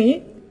to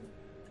meet?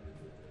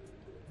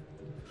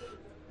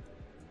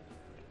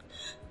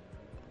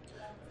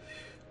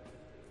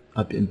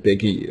 I've been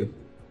begging you.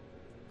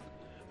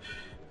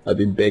 I've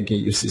been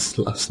begging you since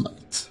last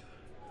night.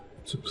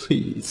 So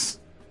please,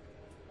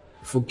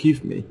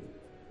 forgive me.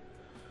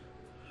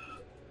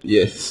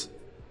 Yes,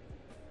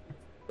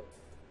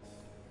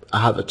 I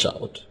have a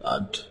child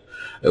and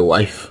a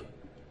wife.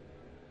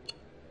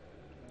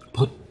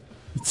 But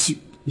it's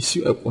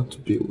you I want to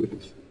be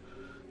with.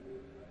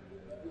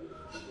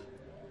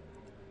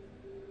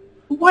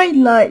 Why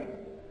lie?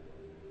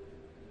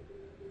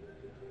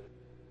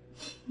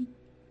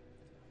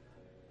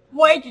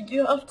 Why did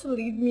you have to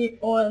lead me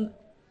on?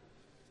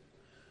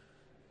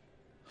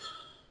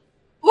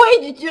 Why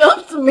did you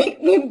have to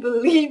make me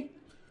believe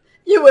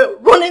you were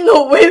running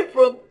away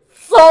from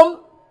some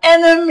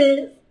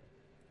enemies?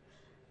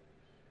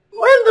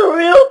 When the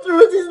real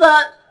truth is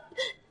that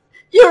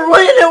you're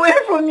running away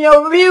from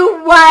your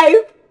real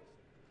wife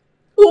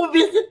who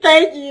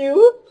visited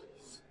you?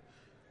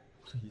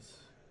 Please.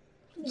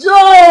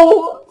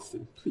 Joe!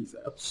 Please,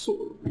 I'm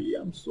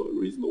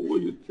sorry. It's not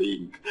what you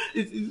think.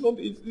 It's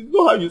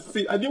not how you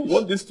say. I didn't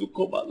want this to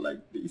come out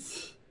like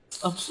this.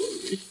 I'm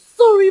sorry.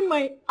 Sorry,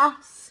 my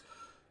ass.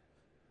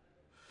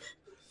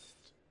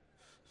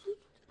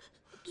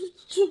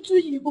 Jojo,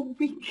 you're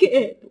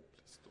wicked.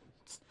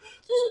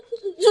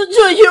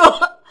 Jojo,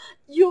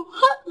 you're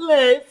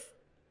heartless.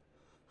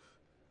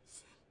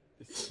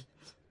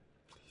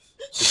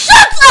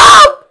 Shut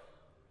up!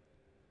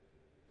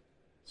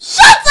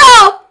 Shut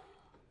up!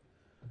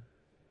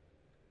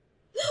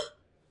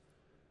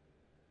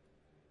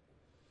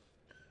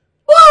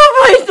 What have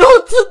I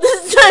done to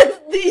deserve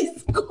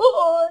this,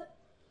 God?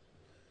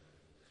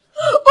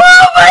 What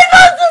have I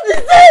done to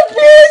deserve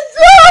this,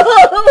 Joe?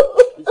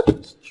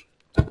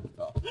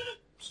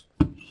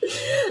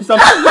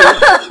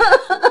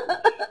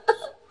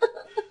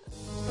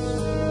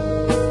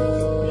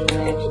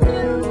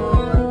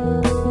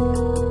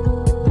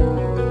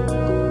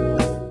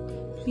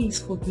 Please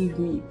forgive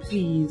me,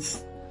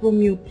 please.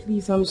 Romeo,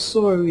 please, I'm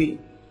sorry.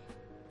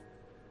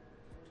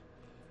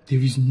 There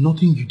is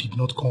nothing you did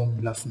not call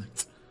me last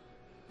night.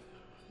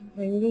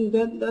 I know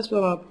that's why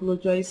I'm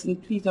apologizing.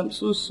 Please, I'm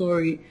so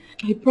sorry.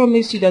 I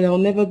promise you that I'll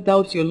never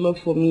doubt your love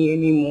for me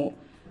anymore.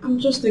 I'm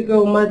just a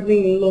girl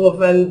madly in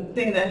love, and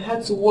then I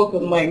had to work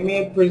on my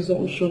mere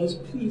presumptions.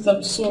 Please,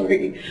 I'm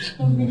sorry.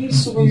 I'm really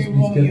sorry,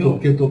 Romeo.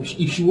 Get up.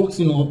 If she walks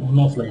in on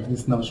us like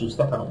this now, she'll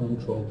start her own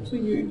trouble. So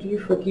do you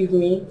forgive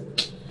me?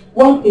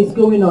 What is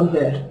going on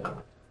there?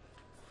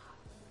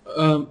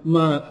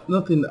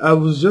 Nothing. I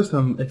was just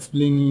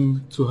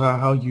explaining to her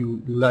how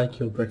you like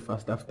your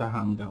breakfast after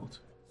hangout.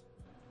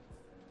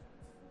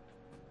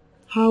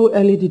 How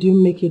early did you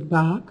make it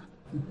back?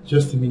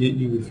 Just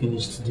immediately we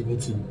finished the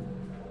meeting.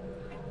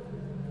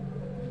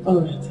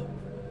 Alright.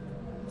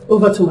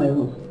 Over to my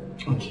room.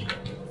 Okay.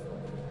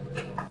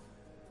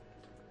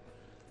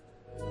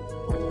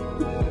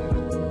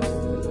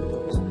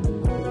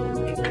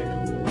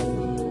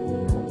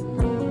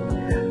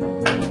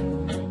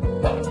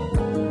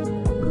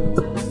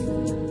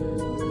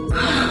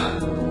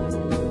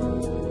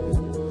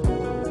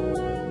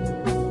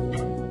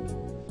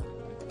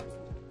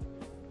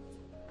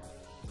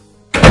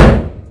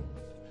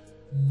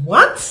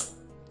 What?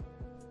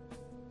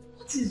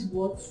 What is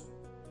what?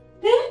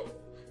 Eh?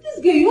 This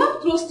girl, you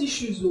have trust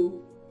issues,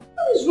 oh.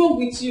 What is wrong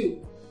with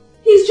you?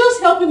 He's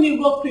just helping me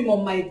rub cream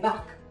on my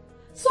back.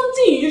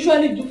 Something you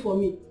usually do for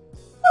me.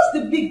 What's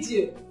the big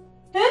deal?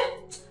 Eh?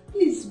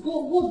 Please,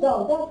 go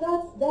down. That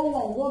line,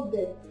 rub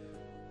there.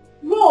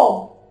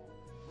 Rub!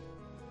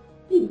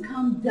 Babe,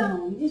 calm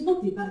down. It's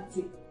not a bad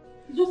thing.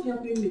 He's just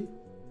helping me.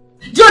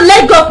 Joe,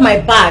 let go of my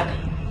bag.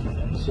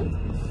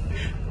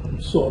 I'm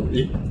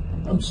sorry.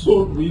 I'm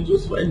sorry.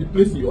 Just find a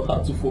place in your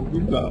heart to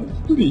forgive now.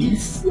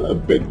 Please, I'm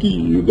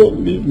begging you,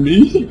 don't leave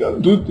me. You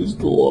can't do this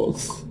to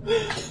us.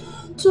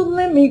 So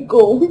let me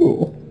go.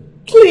 No.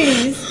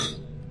 Please.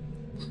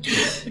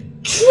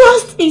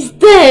 Trust is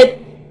dead.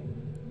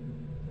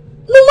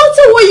 No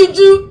matter what you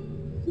do,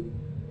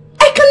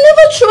 I can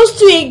never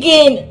trust you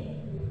again.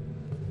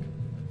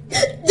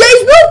 There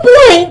is no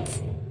point.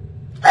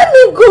 Let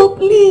me go,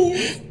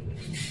 please.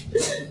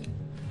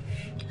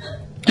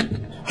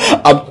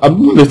 I'm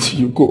not letting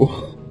you go.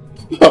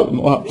 That will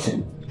not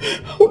happen. I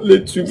won't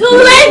let you go.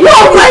 Let go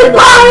of my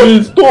bag!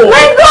 Please, stop.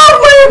 Let go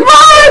of my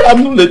bag!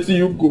 I'm not letting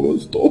you go.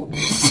 Stop.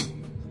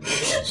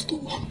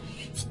 Stop.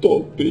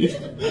 Stop, babe.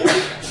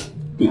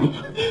 Babe.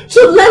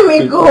 So let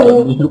me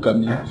go. Look at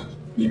me.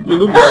 You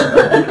look at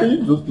me. Can you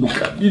just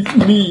look at me? It's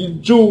me,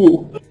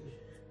 Joe.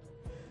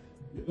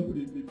 You're not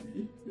leaving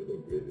me. You're not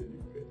going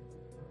anywhere.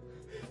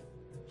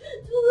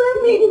 Let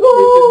me go.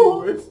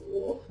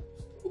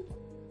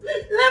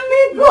 Let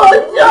me go,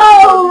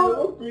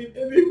 Joe! Leave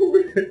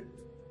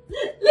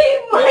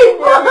my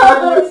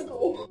bag!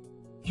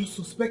 You're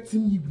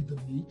suspecting me with a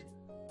maid?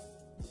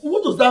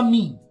 What does that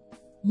mean?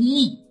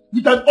 Me?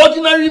 With an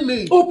ordinary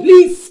maid? Oh,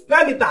 please,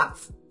 spare me that.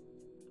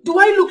 Do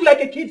I look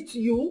like a kid to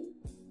you?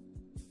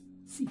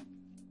 See,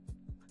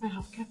 I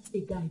have kept a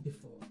guy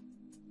before.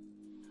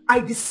 I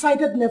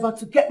decided never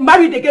to get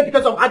married again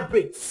because of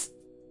heartbreaks.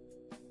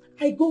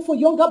 I go for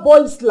younger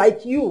boys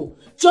like you,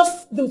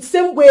 just the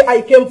same way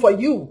I came for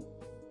you.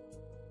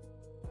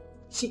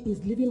 She is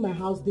leaving my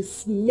house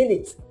this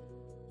minute.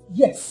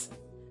 Yes,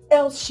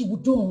 else she will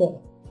do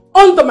more.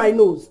 Under my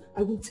nose.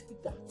 I won't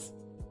take that.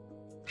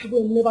 I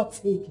will never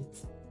take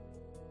it.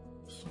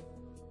 So,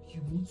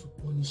 you want to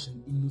punish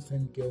an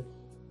innocent girl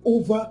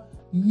over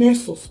mere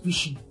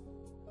suspicion?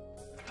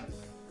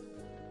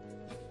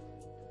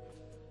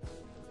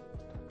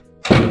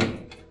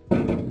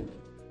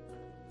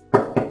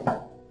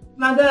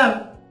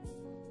 Madam,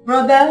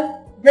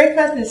 brother,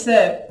 breakfast is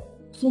served.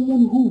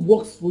 Someone who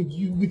works for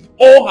you with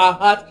all her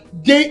heart,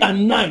 day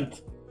and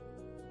night.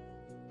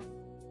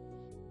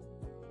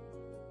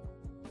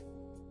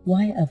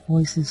 Why are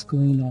voices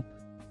going up?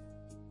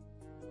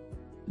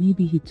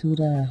 Maybe he told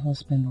her her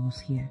husband was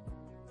here.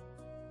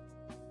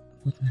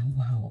 But now,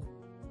 wow.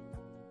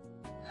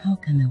 How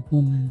can a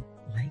woman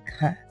like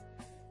her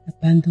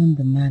abandon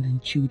the man and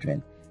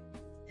children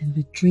and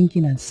be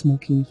drinking and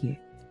smoking here?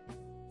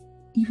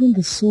 Even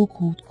the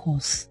so-called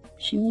course,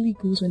 she only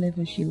goes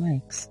whenever she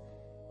likes.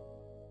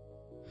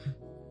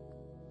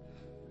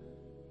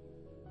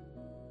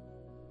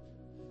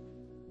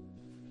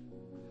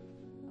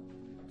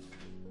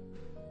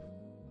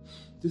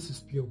 This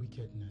is pure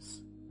wickedness.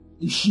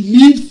 If she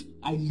leaves,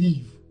 I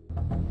leave.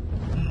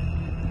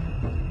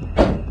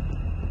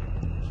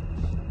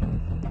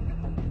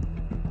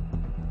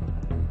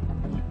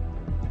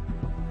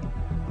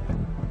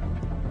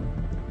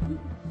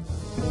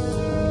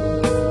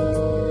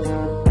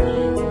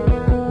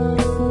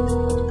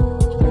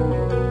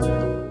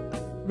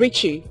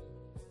 Richie.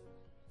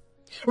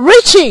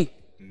 Richie!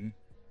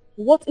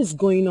 What is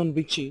going on,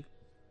 Richie?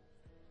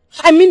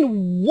 I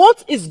mean,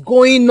 what is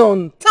going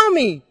on? Tell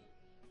me.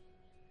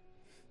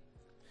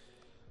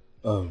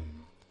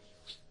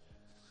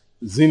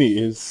 Zini,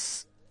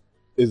 is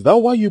that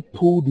why you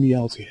pulled me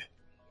out here?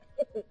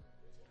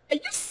 Are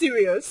you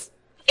serious?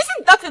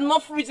 Isn't that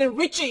enough reason,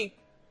 Richie?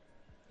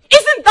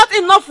 Isn't that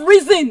enough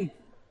reason?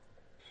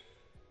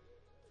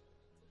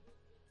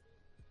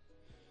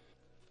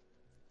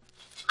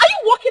 Are you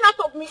walking out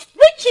of me?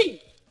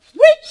 Richie!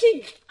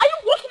 Richie! Are you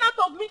walking out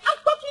of me? I'm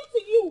talking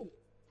to you.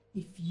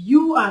 If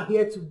you are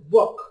here to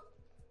work,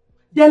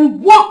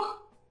 then walk.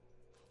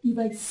 If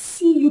I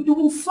see you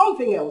doing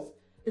something else,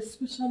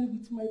 especially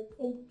with my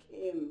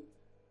pumpkin,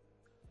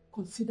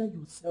 consider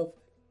yourself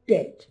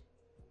dead.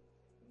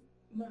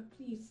 Ma,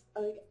 please,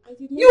 I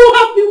didn't... You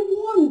have been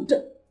warned.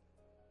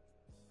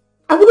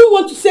 I wouldn't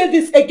want to say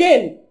this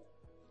again.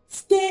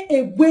 Stay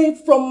away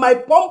from my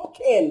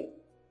pumpkin.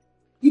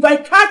 If I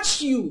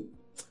catch you,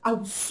 I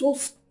will so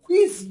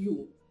squeeze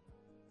you.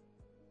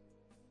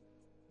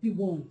 Be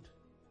warned.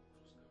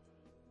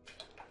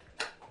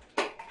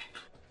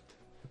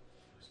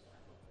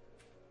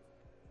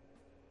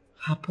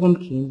 Her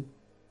pumpkin.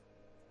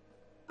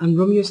 And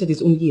Romeo said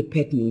it's only a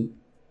pet name.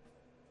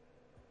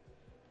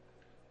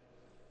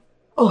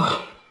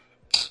 Oh,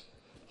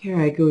 here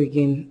I go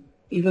again.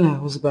 Even her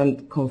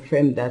husband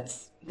confirmed that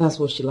that's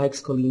what she likes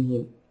calling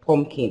him,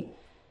 pumpkin.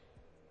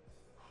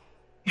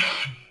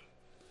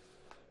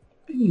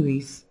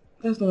 Anyways,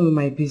 that's none of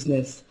my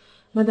business.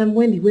 Madam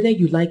Wendy, whether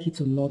you like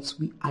it or not,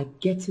 we are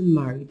getting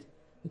married,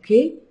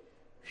 okay?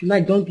 If you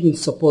like, don't be in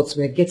support.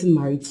 We're getting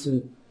married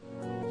soon.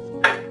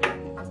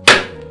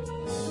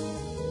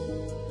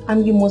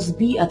 And you must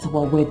be at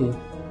our wedding.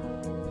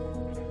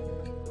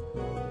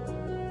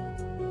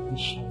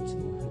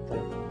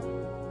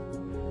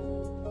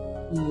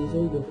 It's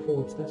all your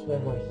fault. That's why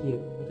we're here.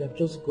 We would have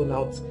just gone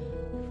out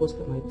the first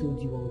time I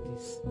told you all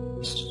this.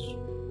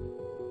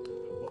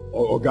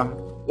 Oga,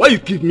 why you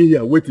keep me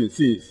here waiting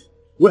since?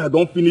 When I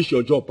don't finish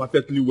your job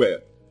perfectly well.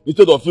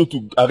 Instead of you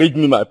to arrange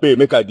me my pay,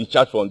 make I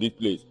discharge from this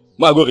place.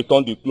 I go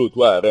return the clothes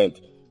where I rent.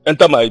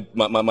 Enter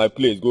my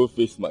place, go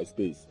face my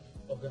space.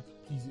 Oga,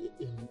 please,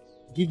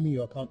 give me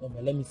your account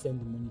number. Let me send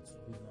the money to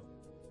you now.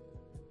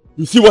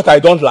 You see what I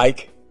don't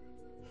like?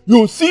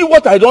 You see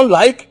what I don't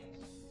like?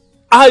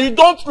 I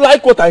don't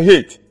like what I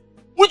hate.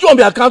 Which one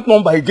be account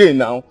number again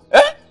now?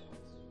 Eh?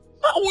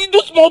 How we do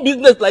small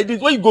business like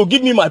this when you go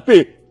give me my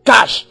pay,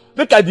 cash,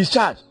 make I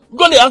discharge? You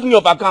gonna ask me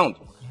of account?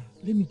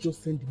 Let me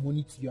just send the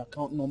money to your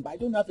account number. I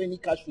don't have any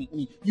cash with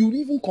me. You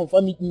even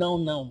confirm it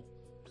now.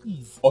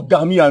 Please.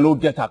 Oga, me I no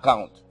get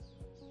account.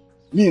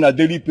 Me in a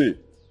daily pay.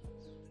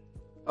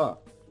 Oh,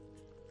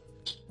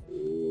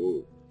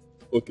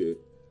 okay.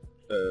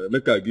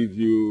 Make I give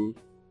you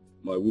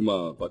my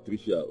woman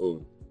Patricia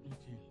own.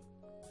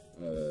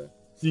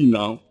 See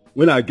now,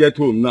 when I get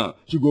home now,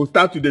 she go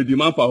start to the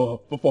demand for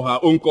her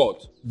own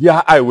court.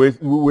 There I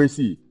will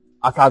see,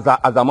 as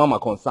a mama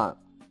concerned.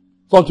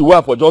 Something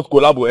where for just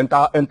collabo,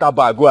 enter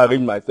bar, go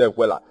arrange myself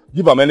well.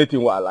 Give them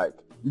anything what I like.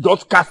 You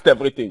just cast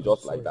everything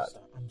just like that. Sir.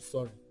 I'm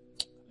sorry.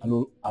 I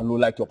know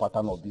like your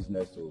pattern of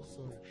business, so.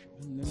 Sorry.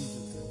 Let me just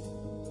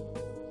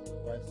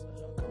wife's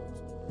account.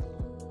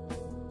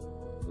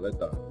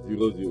 Letter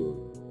 00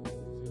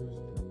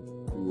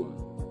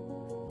 21.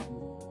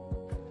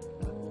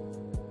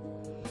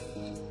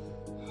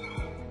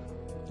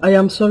 I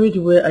am sorry the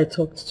way I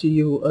talked to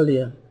you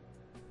earlier.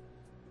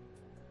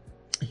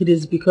 It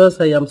is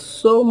because I am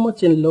so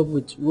much in love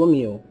with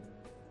Romeo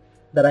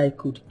that I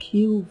could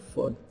kill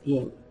for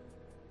him.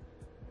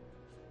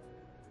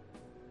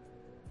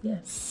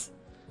 Yes.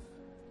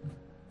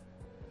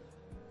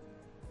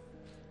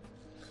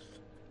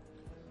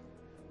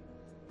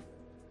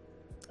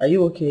 Are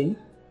you okay?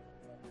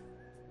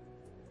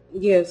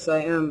 Yes,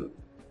 I am.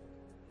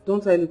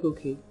 Don't I look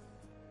okay?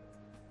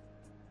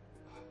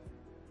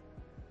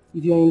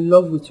 If you're in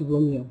love with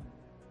Romeo,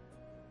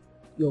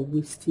 you're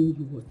wasting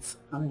your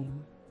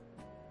time.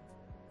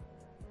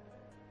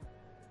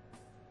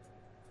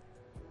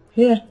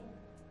 Here.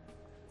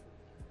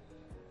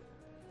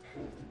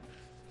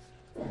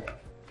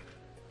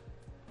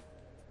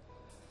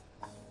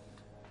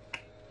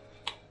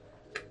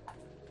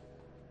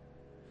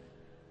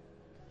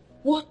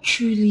 What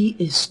truly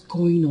is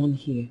going on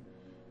here?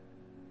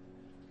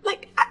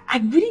 Like, I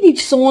really need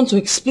someone to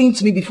explain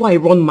to me before I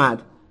run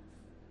mad.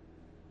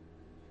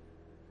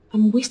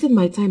 I'm wasting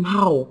my time.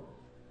 How?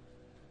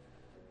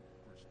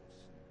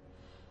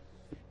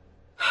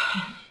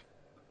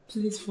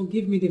 Please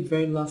forgive me the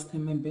very last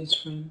time, my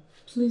best friend.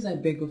 Please, I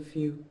beg of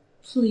you.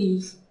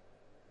 Please.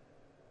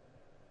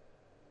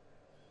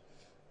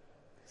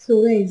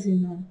 So where is he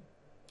now?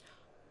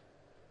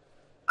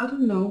 I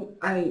don't know.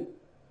 I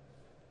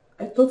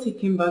thought he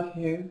came back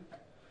here.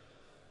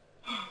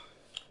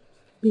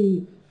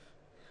 Babe,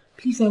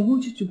 please, I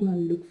want you to go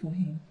and look for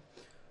him.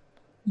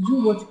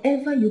 Do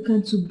whatever you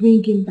can to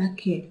bring him back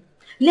here.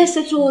 Let's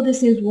settle all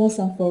these things once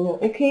and for all,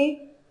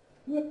 okay?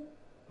 Where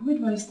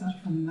do I start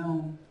from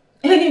now?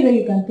 Anywhere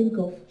you can think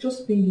of,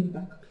 just bring him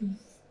back, please.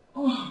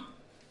 Oh,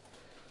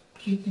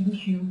 okay,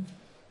 thank you.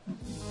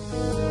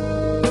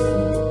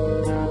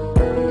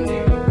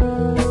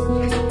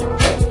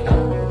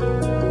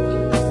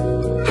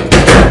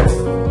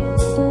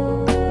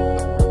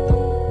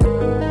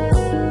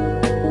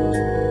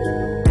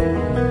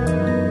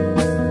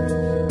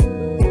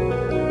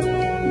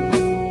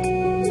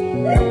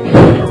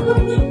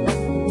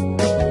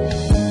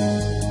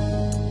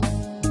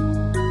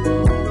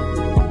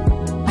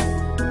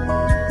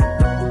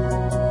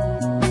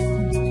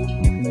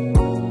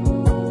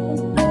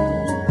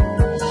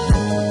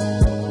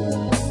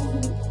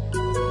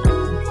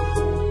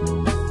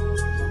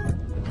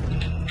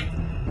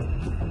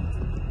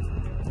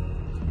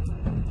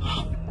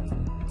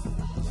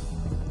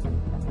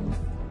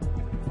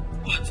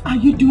 are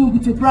you doing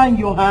with a bra in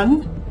your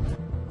hand?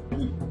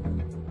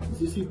 Is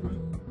this it, bro?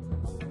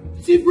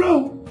 See,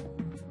 bro?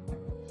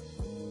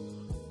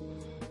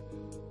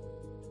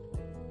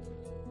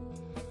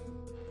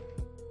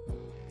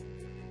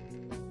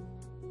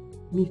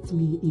 Meet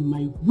me in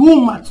my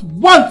room at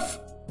once!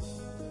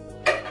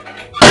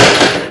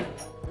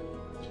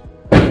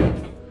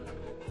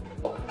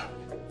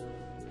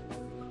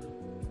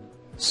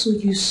 So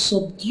you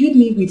subdued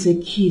me with a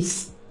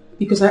kiss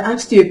because I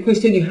asked you a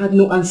question you had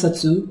no answer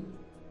to?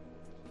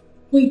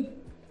 Wait,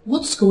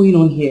 what's going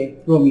on here,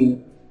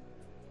 Romeo?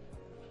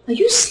 Are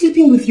you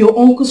sleeping with your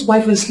uncle's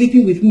wife and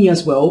sleeping with me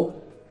as well?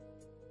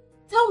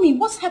 Tell me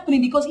what's happening,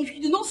 because if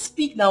you do not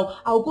speak now,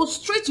 I'll go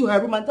straight to her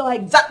room and tell her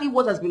exactly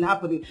what has been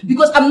happening,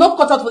 because I'm not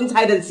cut out for this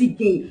hide and seek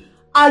game.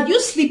 Are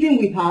you sleeping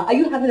with her? Are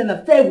you having an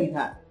affair with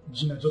her?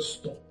 Gina, just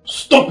stop.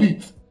 Stop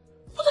it!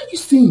 What are you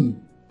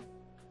saying?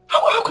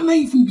 How can I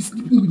even be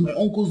sleeping with my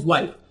uncle's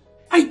wife?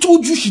 I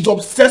told you she's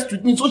obsessed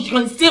with me so she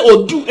can say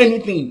or do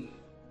anything.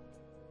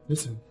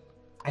 Listen,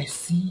 I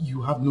see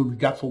you have no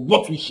regard for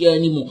what we share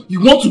anymore.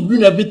 You want to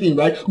ruin everything,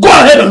 right? Go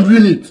ahead and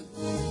ruin it!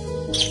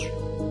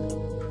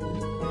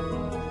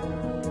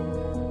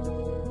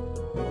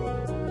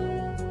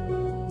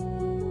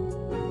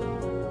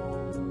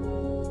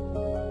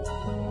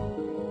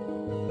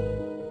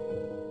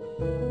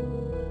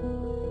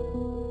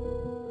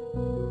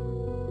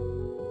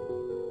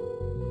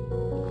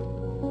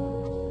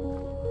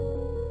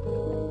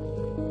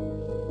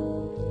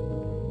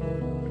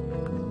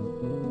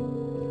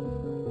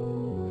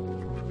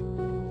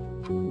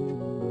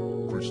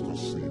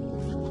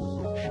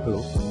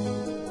 Hello?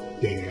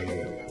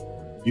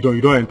 Yeah. You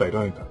don't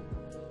enter.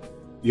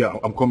 Yeah,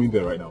 I'm coming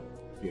there right now.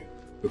 Yeah,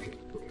 okay.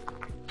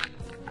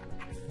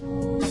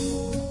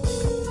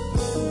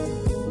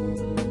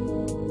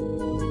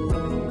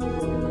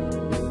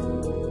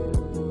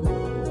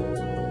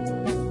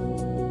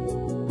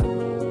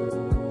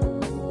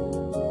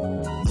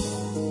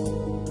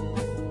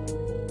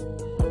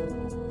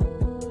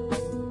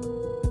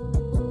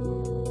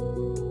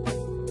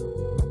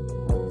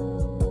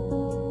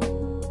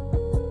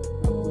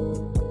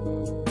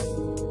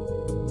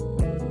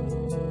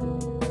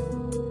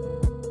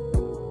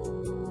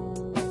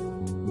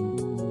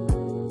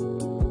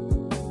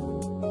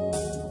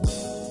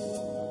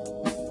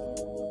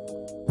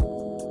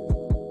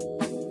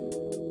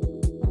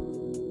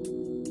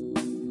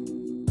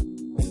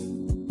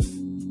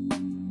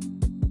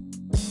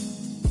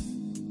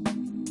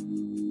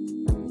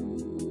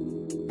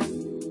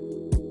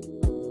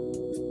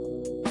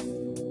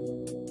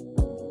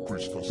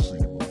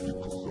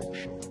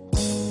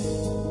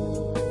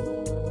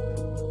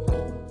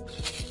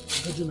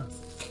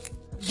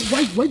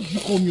 Why did you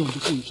call me on the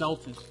phone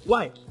shouting?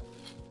 Why?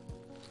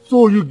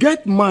 So you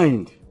get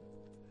mind.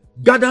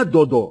 Gather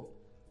dodo.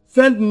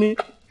 Send me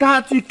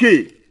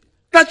 30k.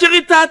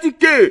 Tachiri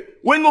 30k.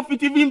 When no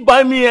fit even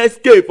buy me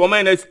SK for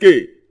my SK.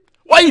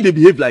 Why you dey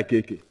behave like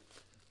KK?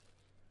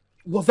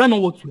 Was that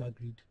not what we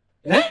agreed?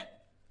 Eh?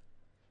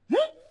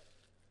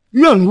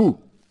 You and who?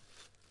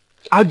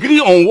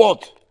 Agree on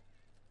what?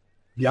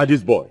 Bia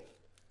this boy.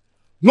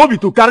 No be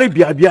to carry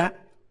bia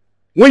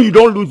when you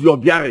don't lose your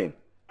bearing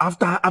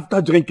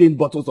after drinking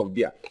bottles of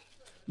beer.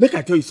 Make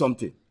I tell you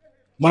something.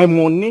 My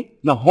money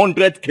na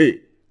 100k.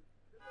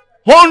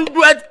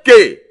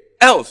 100k.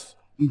 Else,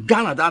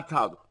 Ghana that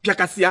town,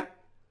 Piakasia.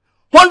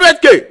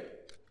 100k.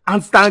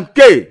 And Stan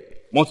K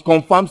must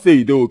confirm say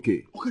you do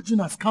okay. Okay,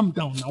 Jonas, calm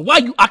down now. Why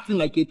are you acting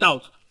like a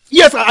tout?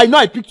 Yes, I know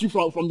I picked you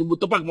from the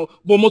motor park,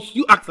 but must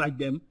you act like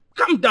them?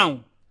 Calm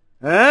down.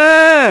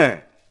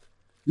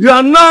 You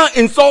are now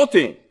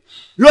insulting.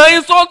 You are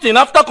insulting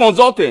after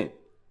consulting.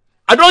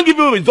 I don't give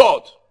you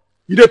result.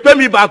 You dey pay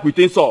me back with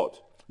insult.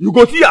 You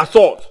go see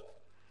assault.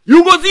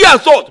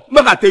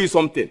 Make I tell you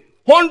something.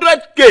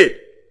 100k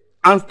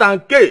and Stan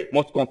K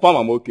must confirm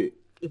I'm okay.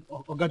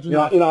 Oga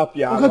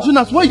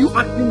Jonas, why are you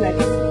acting like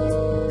this?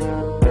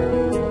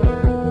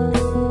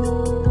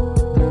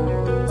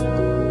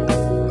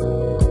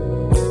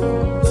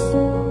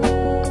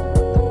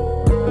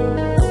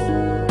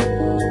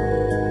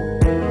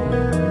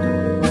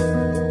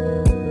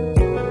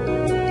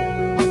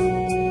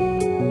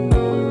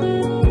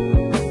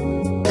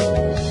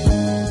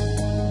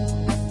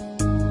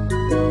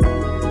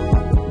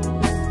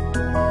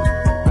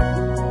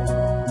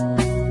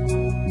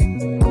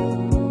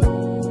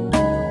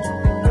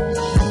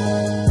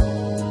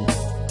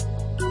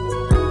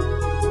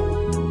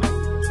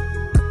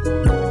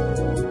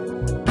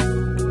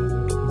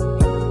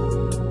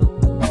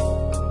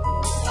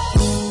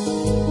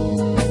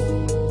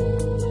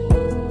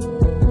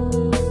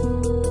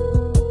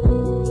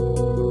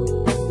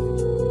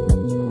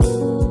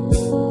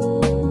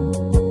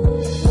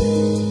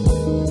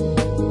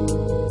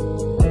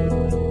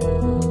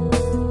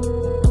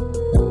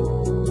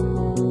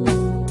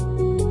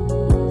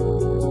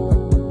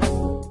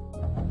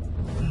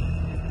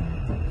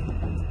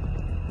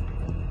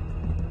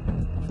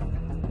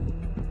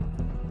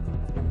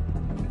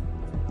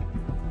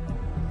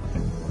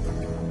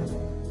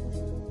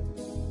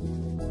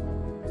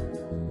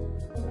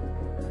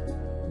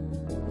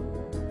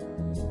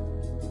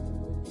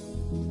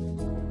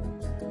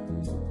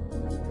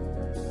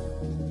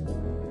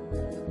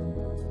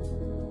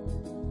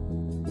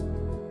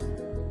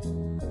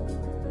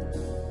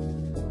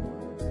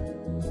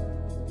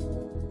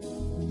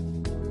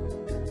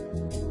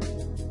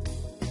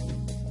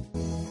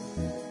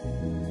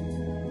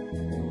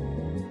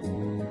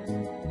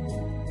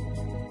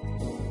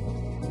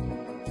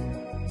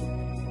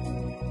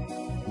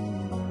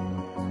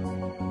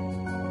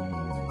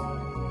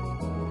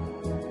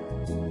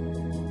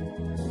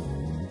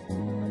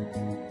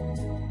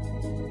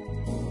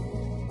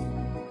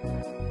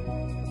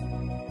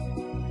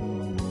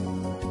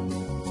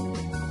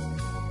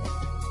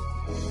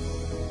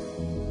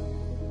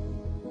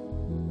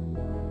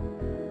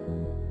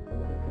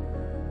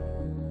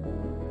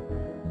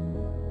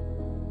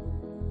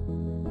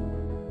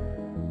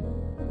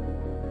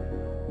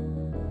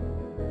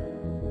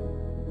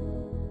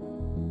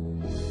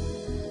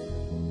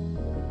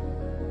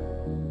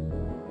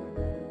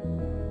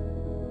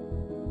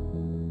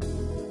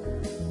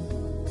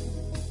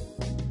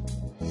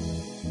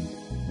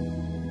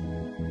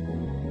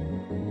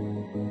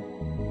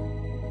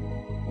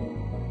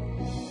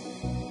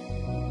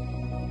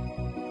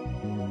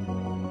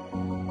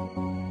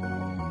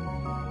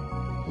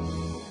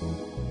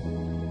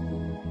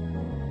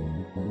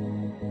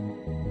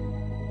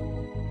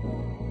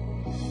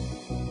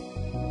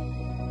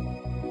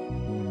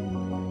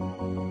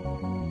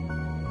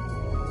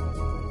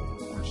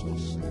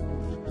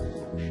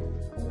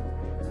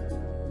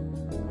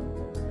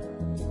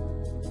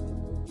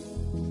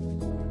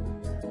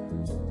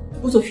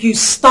 Both of you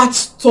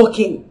start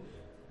talking.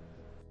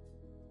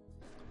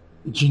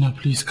 Gina,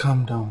 please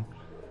calm down.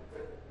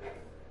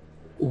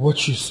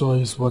 What you saw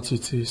is what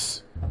it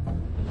is.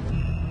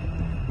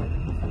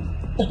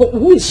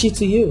 Who is she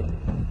to you?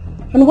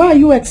 And why are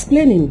you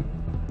explaining?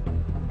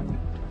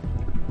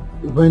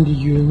 Wendy,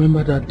 you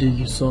remember that day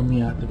you saw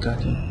me at the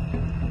garden?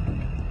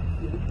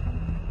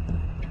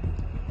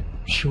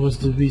 She was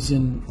the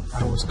reason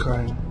I was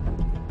crying.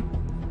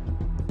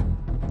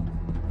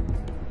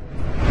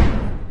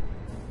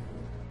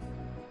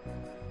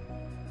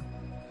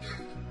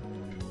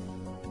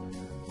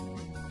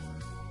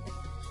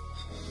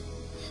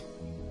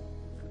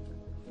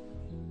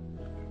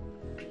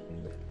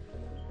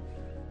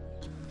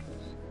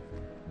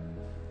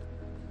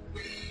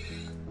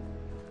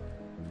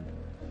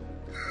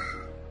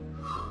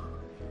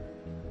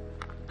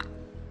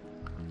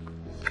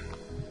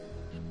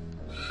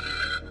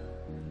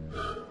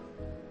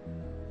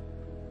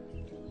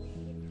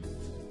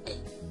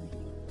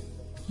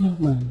 No,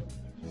 man.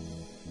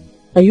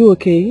 Are you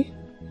okay?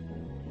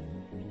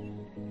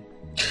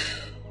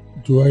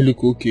 Do I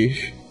look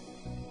okay?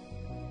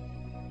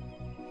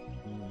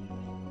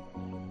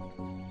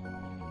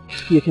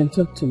 You can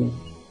talk to me.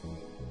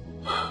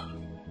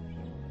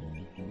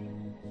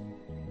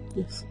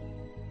 Yes.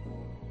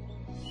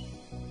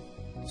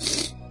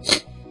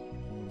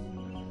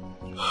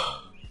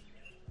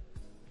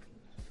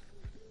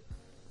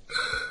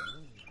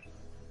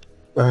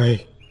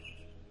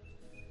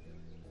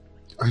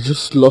 I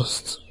just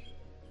lost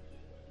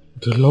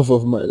the love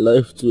of my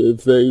life to a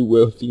very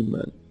wealthy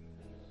man.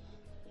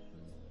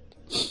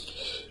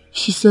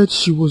 She said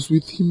she was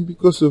with him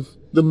because of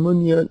the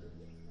money and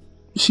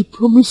she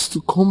promised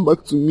to come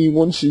back to me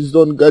once she's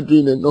done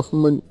gathering enough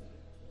money.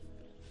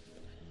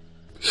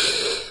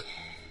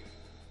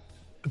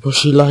 But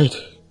she lied.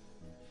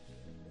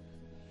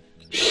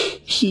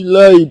 She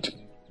lied.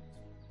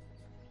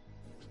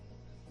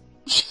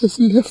 She has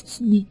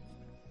left me.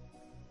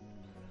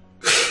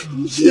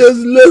 She has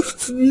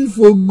left me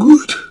for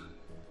good.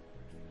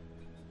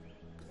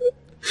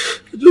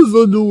 I just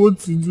don't know what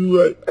to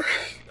do.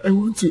 I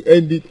want to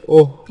end it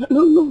all.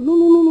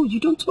 No. You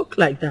don't talk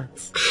like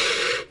that.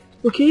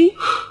 Okay?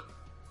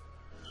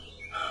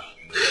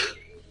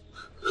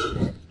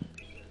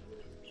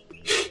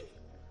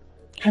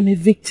 I'm a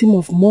victim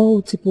of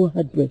multiple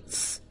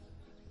heartbreaks.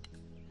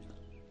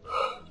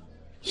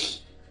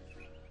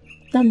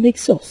 That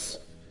makes us.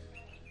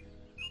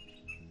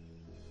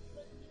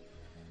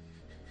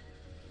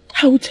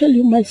 I will tell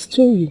you my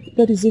story.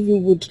 That is, if you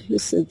would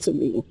listen to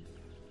me.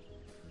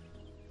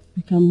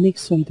 We can make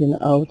something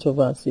out of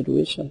our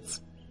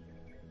situations.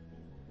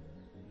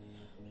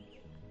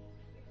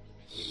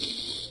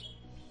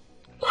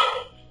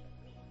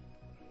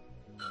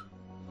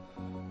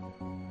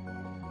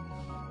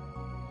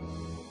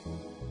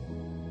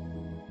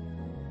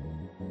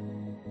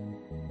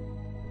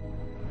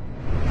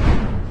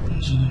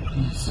 Gina,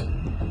 please.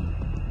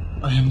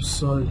 I am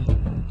sorry.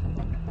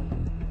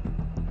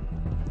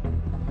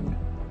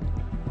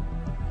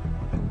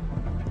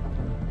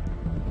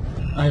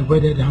 I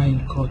wedded her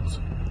in court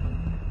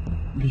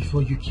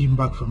before you came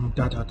back from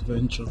that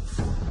adventure.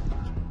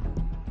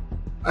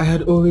 I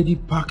had already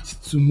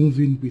packed to move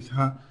in with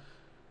her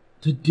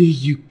the day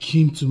you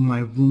came to my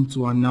room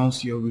to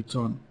announce your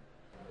return.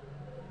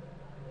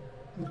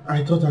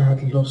 I thought I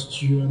had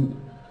lost you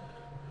and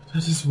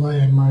that is why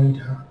I married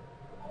her.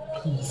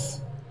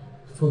 Please,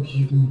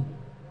 forgive me.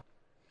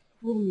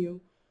 Romeo,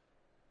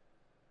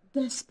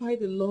 despite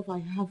the love I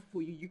have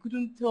for you, you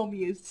couldn't tell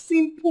me a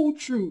simple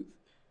truth.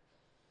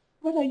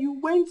 Rather, you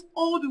went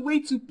all the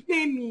way to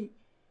pay me.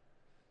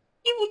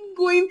 Even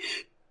going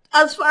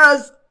as far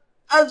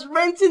as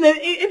renting a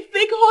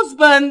fake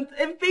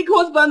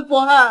husband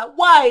for her.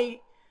 Why?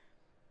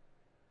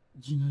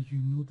 Gina, you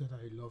know that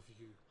I love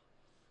you.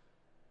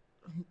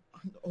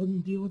 And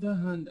on the other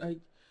hand, I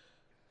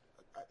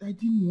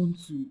didn't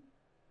want to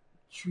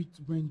treat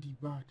Wendy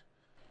bad.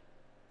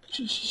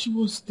 She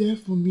was there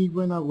for me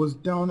when I was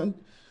down and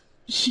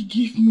she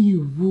gave me a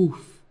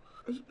roof.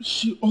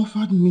 She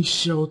offered me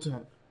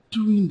shelter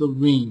during the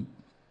rain.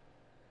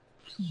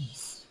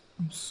 Please,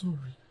 I'm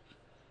sorry.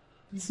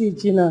 See,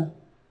 Gina,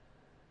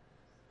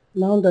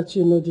 now that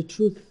you know the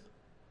truth,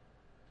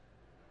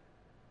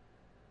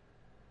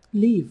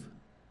 leave.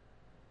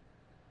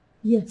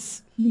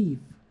 Yes, leave.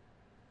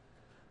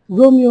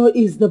 Romeo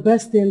is the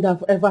best thing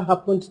that ever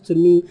happened to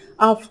me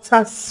after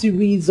a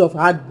series of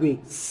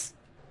heartbreaks.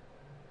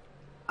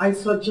 I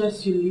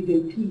suggest you live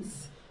in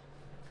peace.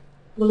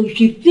 Well,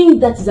 if you think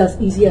that is as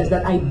easy as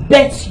that, I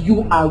bet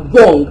you are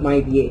wrong,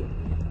 my dear.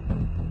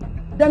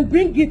 Then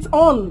bring it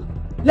on.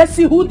 Let's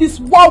see who this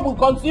war will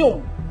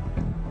consume.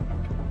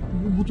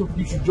 Both of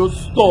you should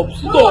just stop.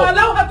 No,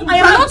 allow her to I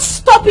am not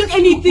stopping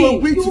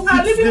anything. You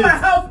are leaving my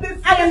house this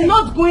day. I am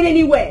not going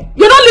anywhere.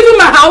 You're not leaving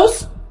my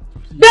house?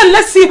 Then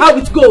let's see how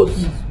it goes.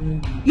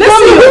 Let's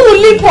see who will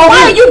leave for her.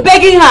 Why are you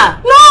begging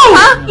her? No!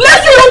 Huh?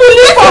 Let's see who will leave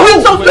begging for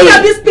hands off me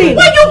at this thing.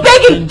 Why are you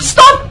begging?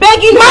 Stop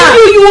begging her.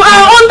 You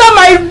are under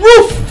my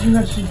roof.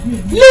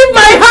 Leave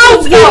my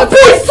house in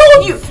peace.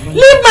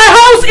 Leave my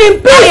house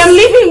in peace. I am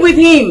living with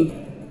him.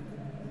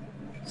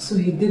 So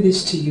he did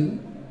this to you?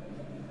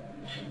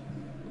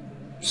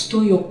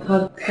 Stole your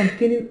card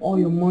containing all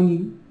your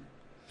money.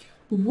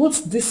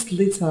 What's this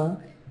letter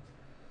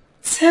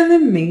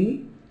telling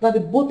me that the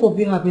both of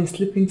you have been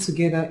sleeping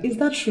together? Is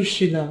that true,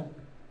 Sheila?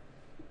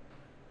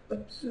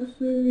 I'm so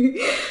sorry.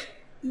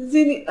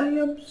 Zini, I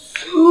am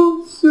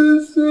so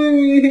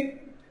sorry.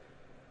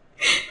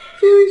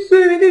 Very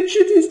sorry. The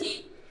truth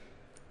is,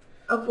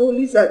 I've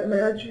always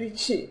admired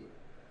Richie.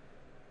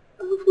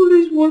 I've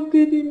always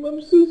wanted him.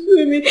 I'm so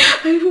sorry.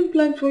 I even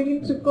planned for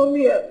him to come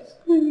here. I'm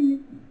sorry.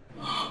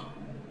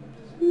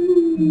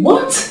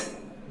 What?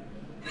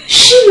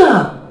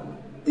 Sheila!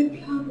 The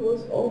plan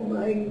was all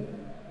mine.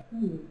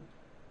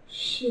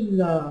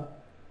 Sheila.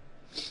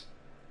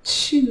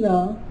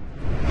 Sheila.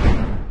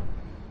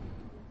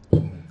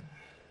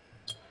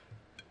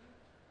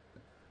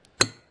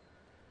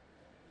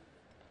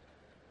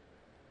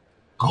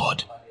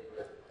 God.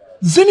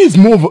 Zenny is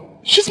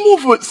she's more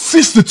of a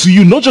sister to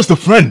you, not just a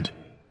friend.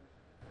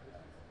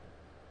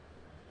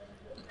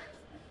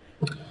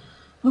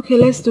 Okay,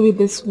 let's do it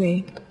this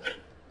way.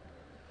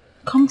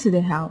 Come to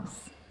the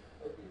house.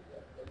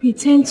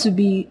 Pretend to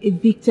be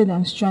evicted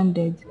and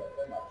stranded.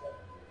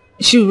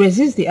 She'll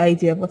resist the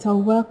idea, but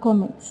I'll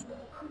welcome it.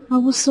 I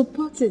will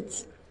support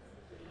it.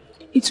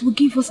 It will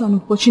give us an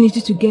opportunity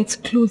to get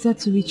closer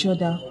to each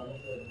other.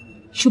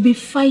 She'll be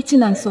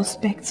fighting and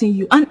suspecting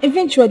you, and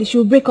eventually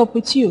she'll break up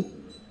with you.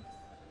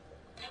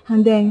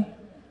 And then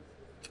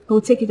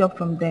we'll take it up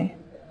from there,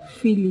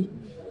 freely.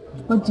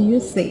 What do you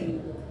say?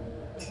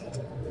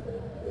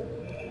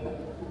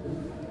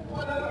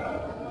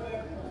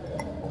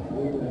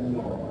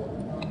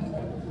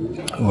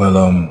 Well,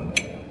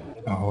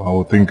 I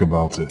will think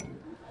about it.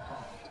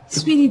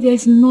 Sweetie,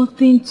 there's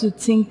nothing to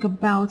think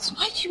about.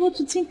 Why do you want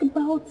to think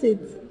about it?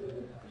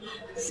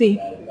 See,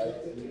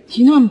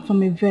 you know I'm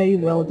from a very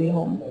wealthy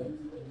home.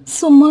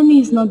 So money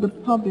is not the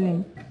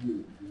problem.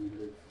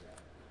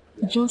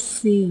 Just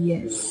say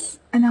yes,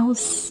 and I will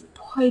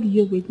spoil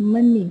you with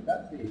money.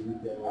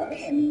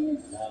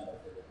 Please.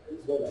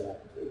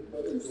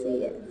 Just say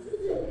yes.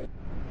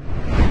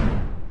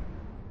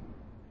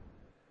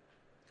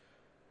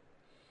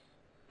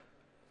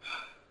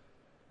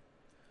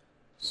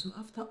 So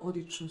after all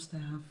the trust I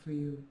have for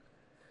you,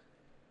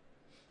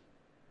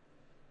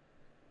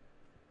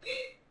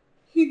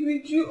 He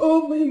withdrew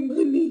all my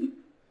money.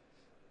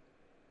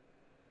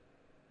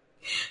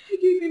 I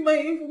gave him my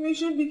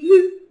information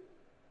because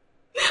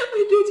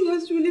I thought he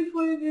has really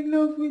fallen in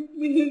love with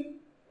me.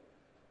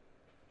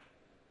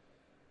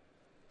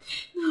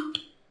 Now,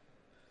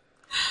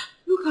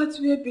 look at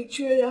where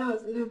betrayal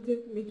has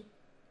landed me.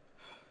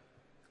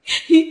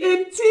 He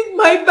emptied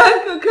my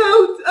bank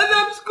account and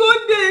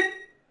absconded.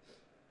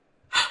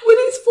 With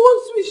his phone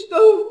switched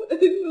off, I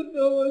don't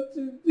know what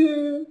to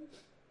do.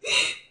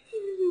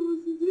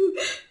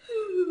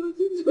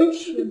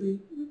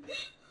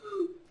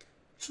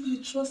 Truly,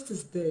 trust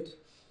is dead.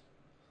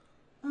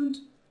 And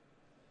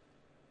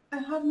I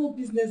have no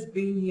business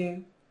being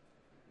here.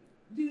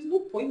 There's no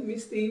point in me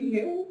staying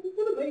here.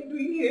 What am I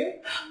doing here?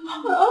 I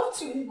have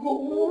to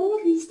go.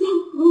 Please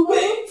don't go. I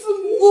have to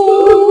go.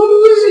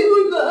 Please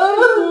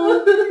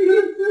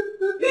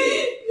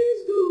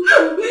don't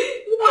go.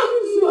 I'm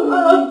so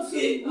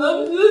sorry. Please. I'm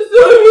so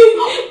sorry.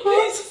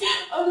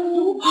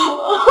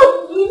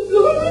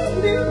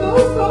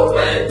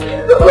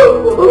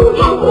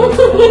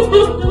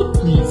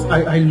 Please,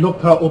 I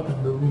locked her up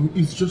in the room.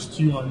 It's just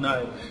you and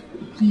I.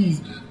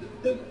 Please,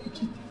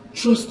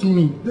 trust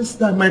me. This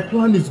time my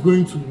plan is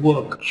going to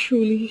work.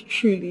 Truly,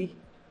 truly,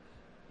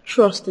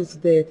 trust is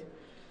dead.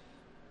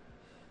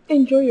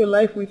 Enjoy your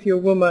life with your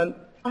woman.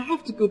 I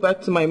have to go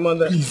back to my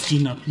mother. Please,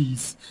 Gina,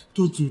 please.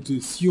 Don't do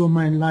this. You're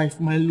my life,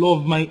 my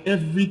love, my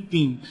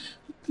everything.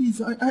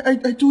 Please,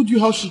 I told you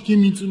how she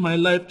came into my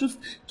life. Just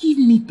give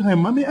me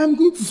time. I mean, I'm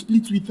going to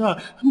split with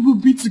her and we'll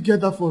be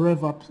together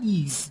forever.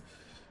 Please.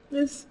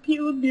 This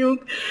spilled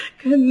milk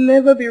can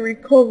never be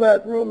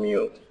recovered,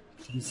 Romeo.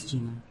 Please,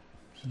 Gina.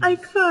 Please. I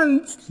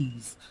can't.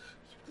 Please.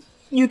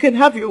 You can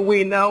have your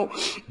way now.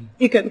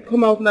 You can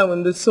come out now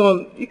in the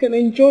sun. You can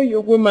enjoy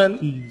your woman.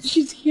 Please.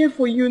 She's here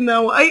for you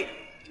now.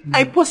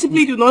 I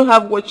possibly do not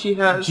have what she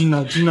has.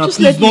 Gina, just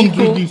please don't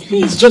go. do this.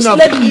 Please, Gina, just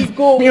let me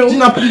go.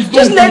 Gina, please don't.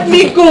 Just let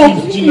me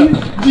go. Please,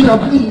 Gina,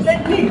 please.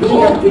 Let me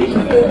go.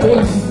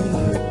 Please.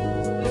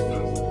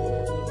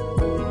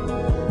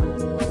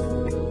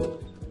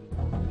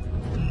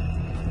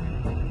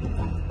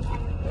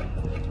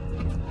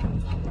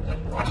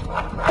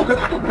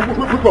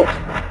 Quick.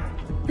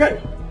 Guys,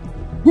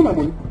 where's my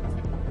money?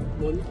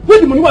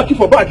 Where's the money I keep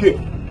for bag here?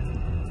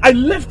 I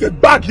left a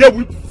bag here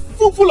with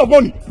full of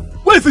money.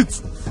 Where is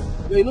it?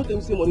 Yeah, you know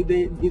them see money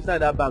there inside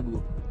that bag.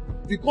 No?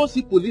 If you can't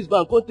see police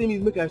van, can't tell me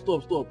make I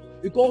stop.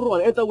 You can't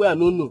run, enter where I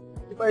don't know.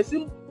 If I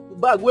see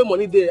bag where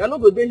money there, I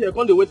not go there here,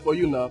 can't they wait for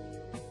you now?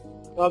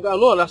 Oga, I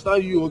don't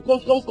understand you.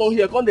 Come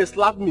here. Come they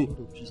slap me.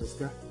 Jesus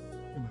Christ.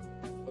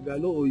 Oga, I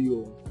no owe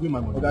you. Give me my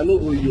money. Oga, I no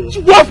owe you.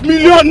 12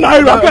 million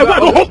naira.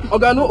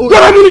 Oga, I no owe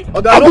you.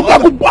 Oga, I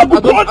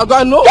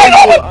no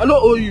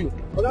owe you.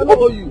 Oga, I no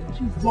owe you.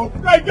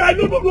 Guy,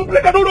 no,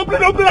 play. I don't play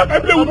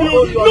with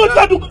you. No,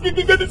 try to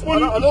get this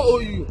money. I don't owe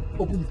you.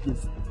 Open this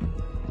place.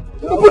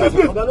 Open this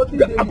place. Oga, nothing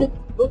there.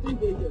 Nothing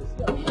there.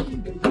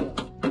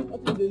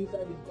 Nothing there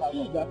inside this bag.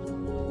 Oga.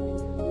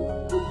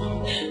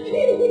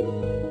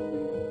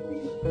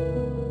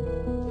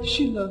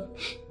 Sheila,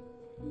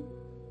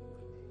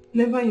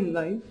 never in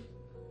life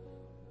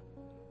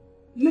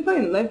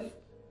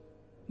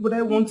would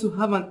I want to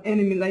have an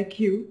enemy like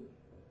you.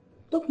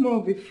 Talk more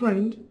of a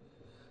friend.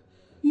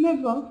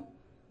 Never.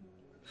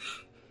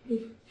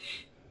 If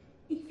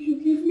you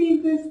give me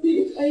this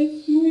stage,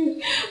 I swear,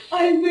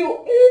 I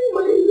will end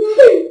my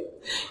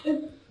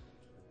life.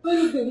 Part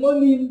of the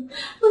money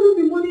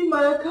in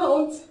my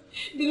account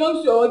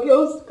belongs to our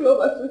girls' club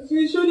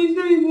association. It's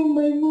not even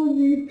my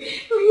money.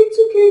 I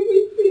took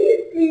everything.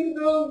 Please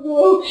don't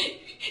go.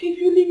 If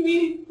you leave me,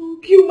 I'll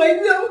kill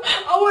myself.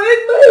 I will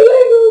end my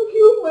life. I'll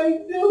kill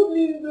myself.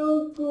 Please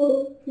don't go.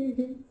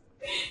 Please.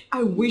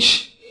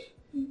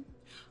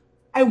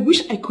 I wish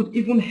I could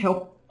even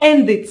help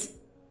end it.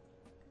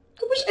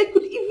 I wish I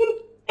could even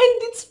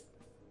end it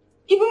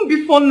even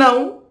before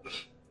now.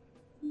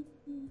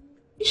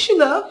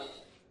 Sheila,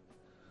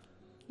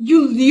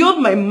 you lured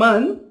my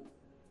man.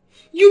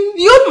 You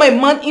lured my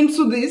man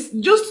into this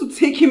just to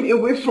take him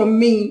away from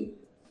me.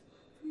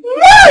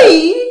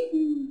 Why?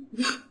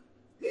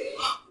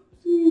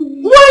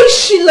 Why,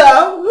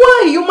 Sheila?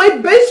 Why? You're my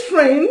best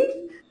friend.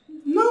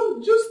 Now,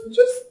 just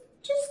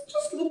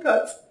look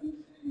at.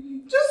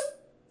 Just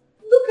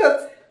look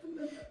at.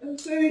 I'm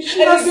sorry,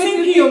 Sheila. I'm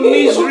seeing your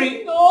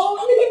misery. No,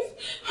 please.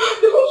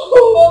 Don't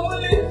go. I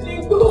will let you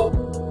go.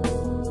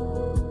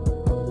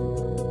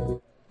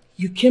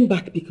 You came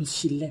back because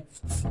she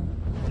left.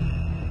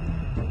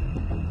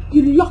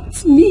 You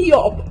locked me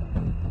up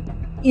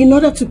in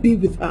order to be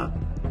with her.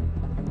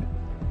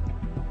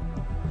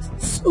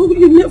 So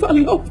you never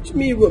loved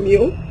me,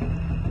 Romeo.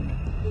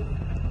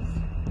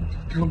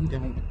 Calm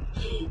down.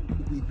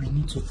 We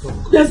need to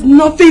talk. There's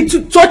nothing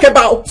to talk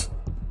about.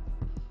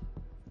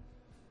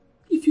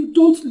 If you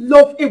don't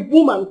love a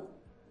woman,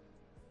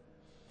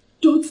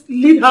 don't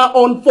lead her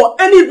on for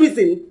any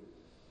reason.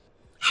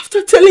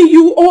 After telling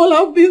you all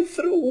I've been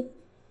through,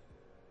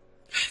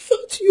 I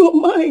thought you were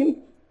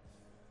mine.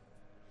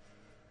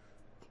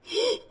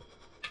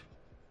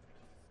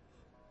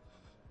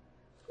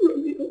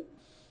 Romeo,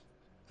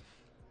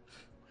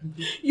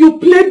 you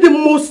played the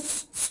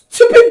most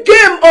stupid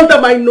game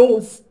under my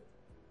nose.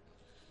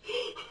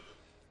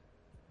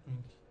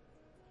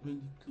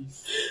 Wendy,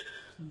 please.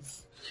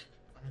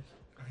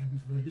 I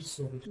am very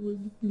sorry.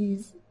 Wendy,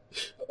 please.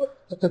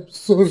 I'm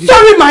sorry.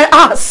 Sorry my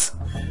ass!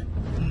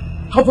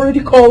 I've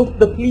already called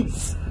the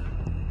police.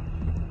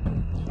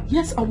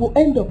 Yes, I will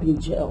end up in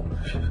jail.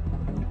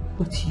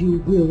 But you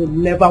will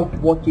never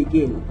walk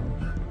again.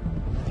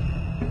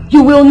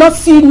 You will not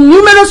see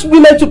numerous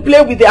women to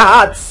play with their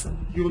hearts.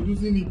 You're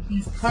losing it.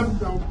 Please calm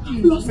down. Please.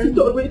 I've lost it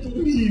already.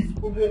 Please,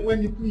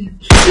 Wendy, please.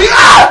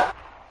 Ah!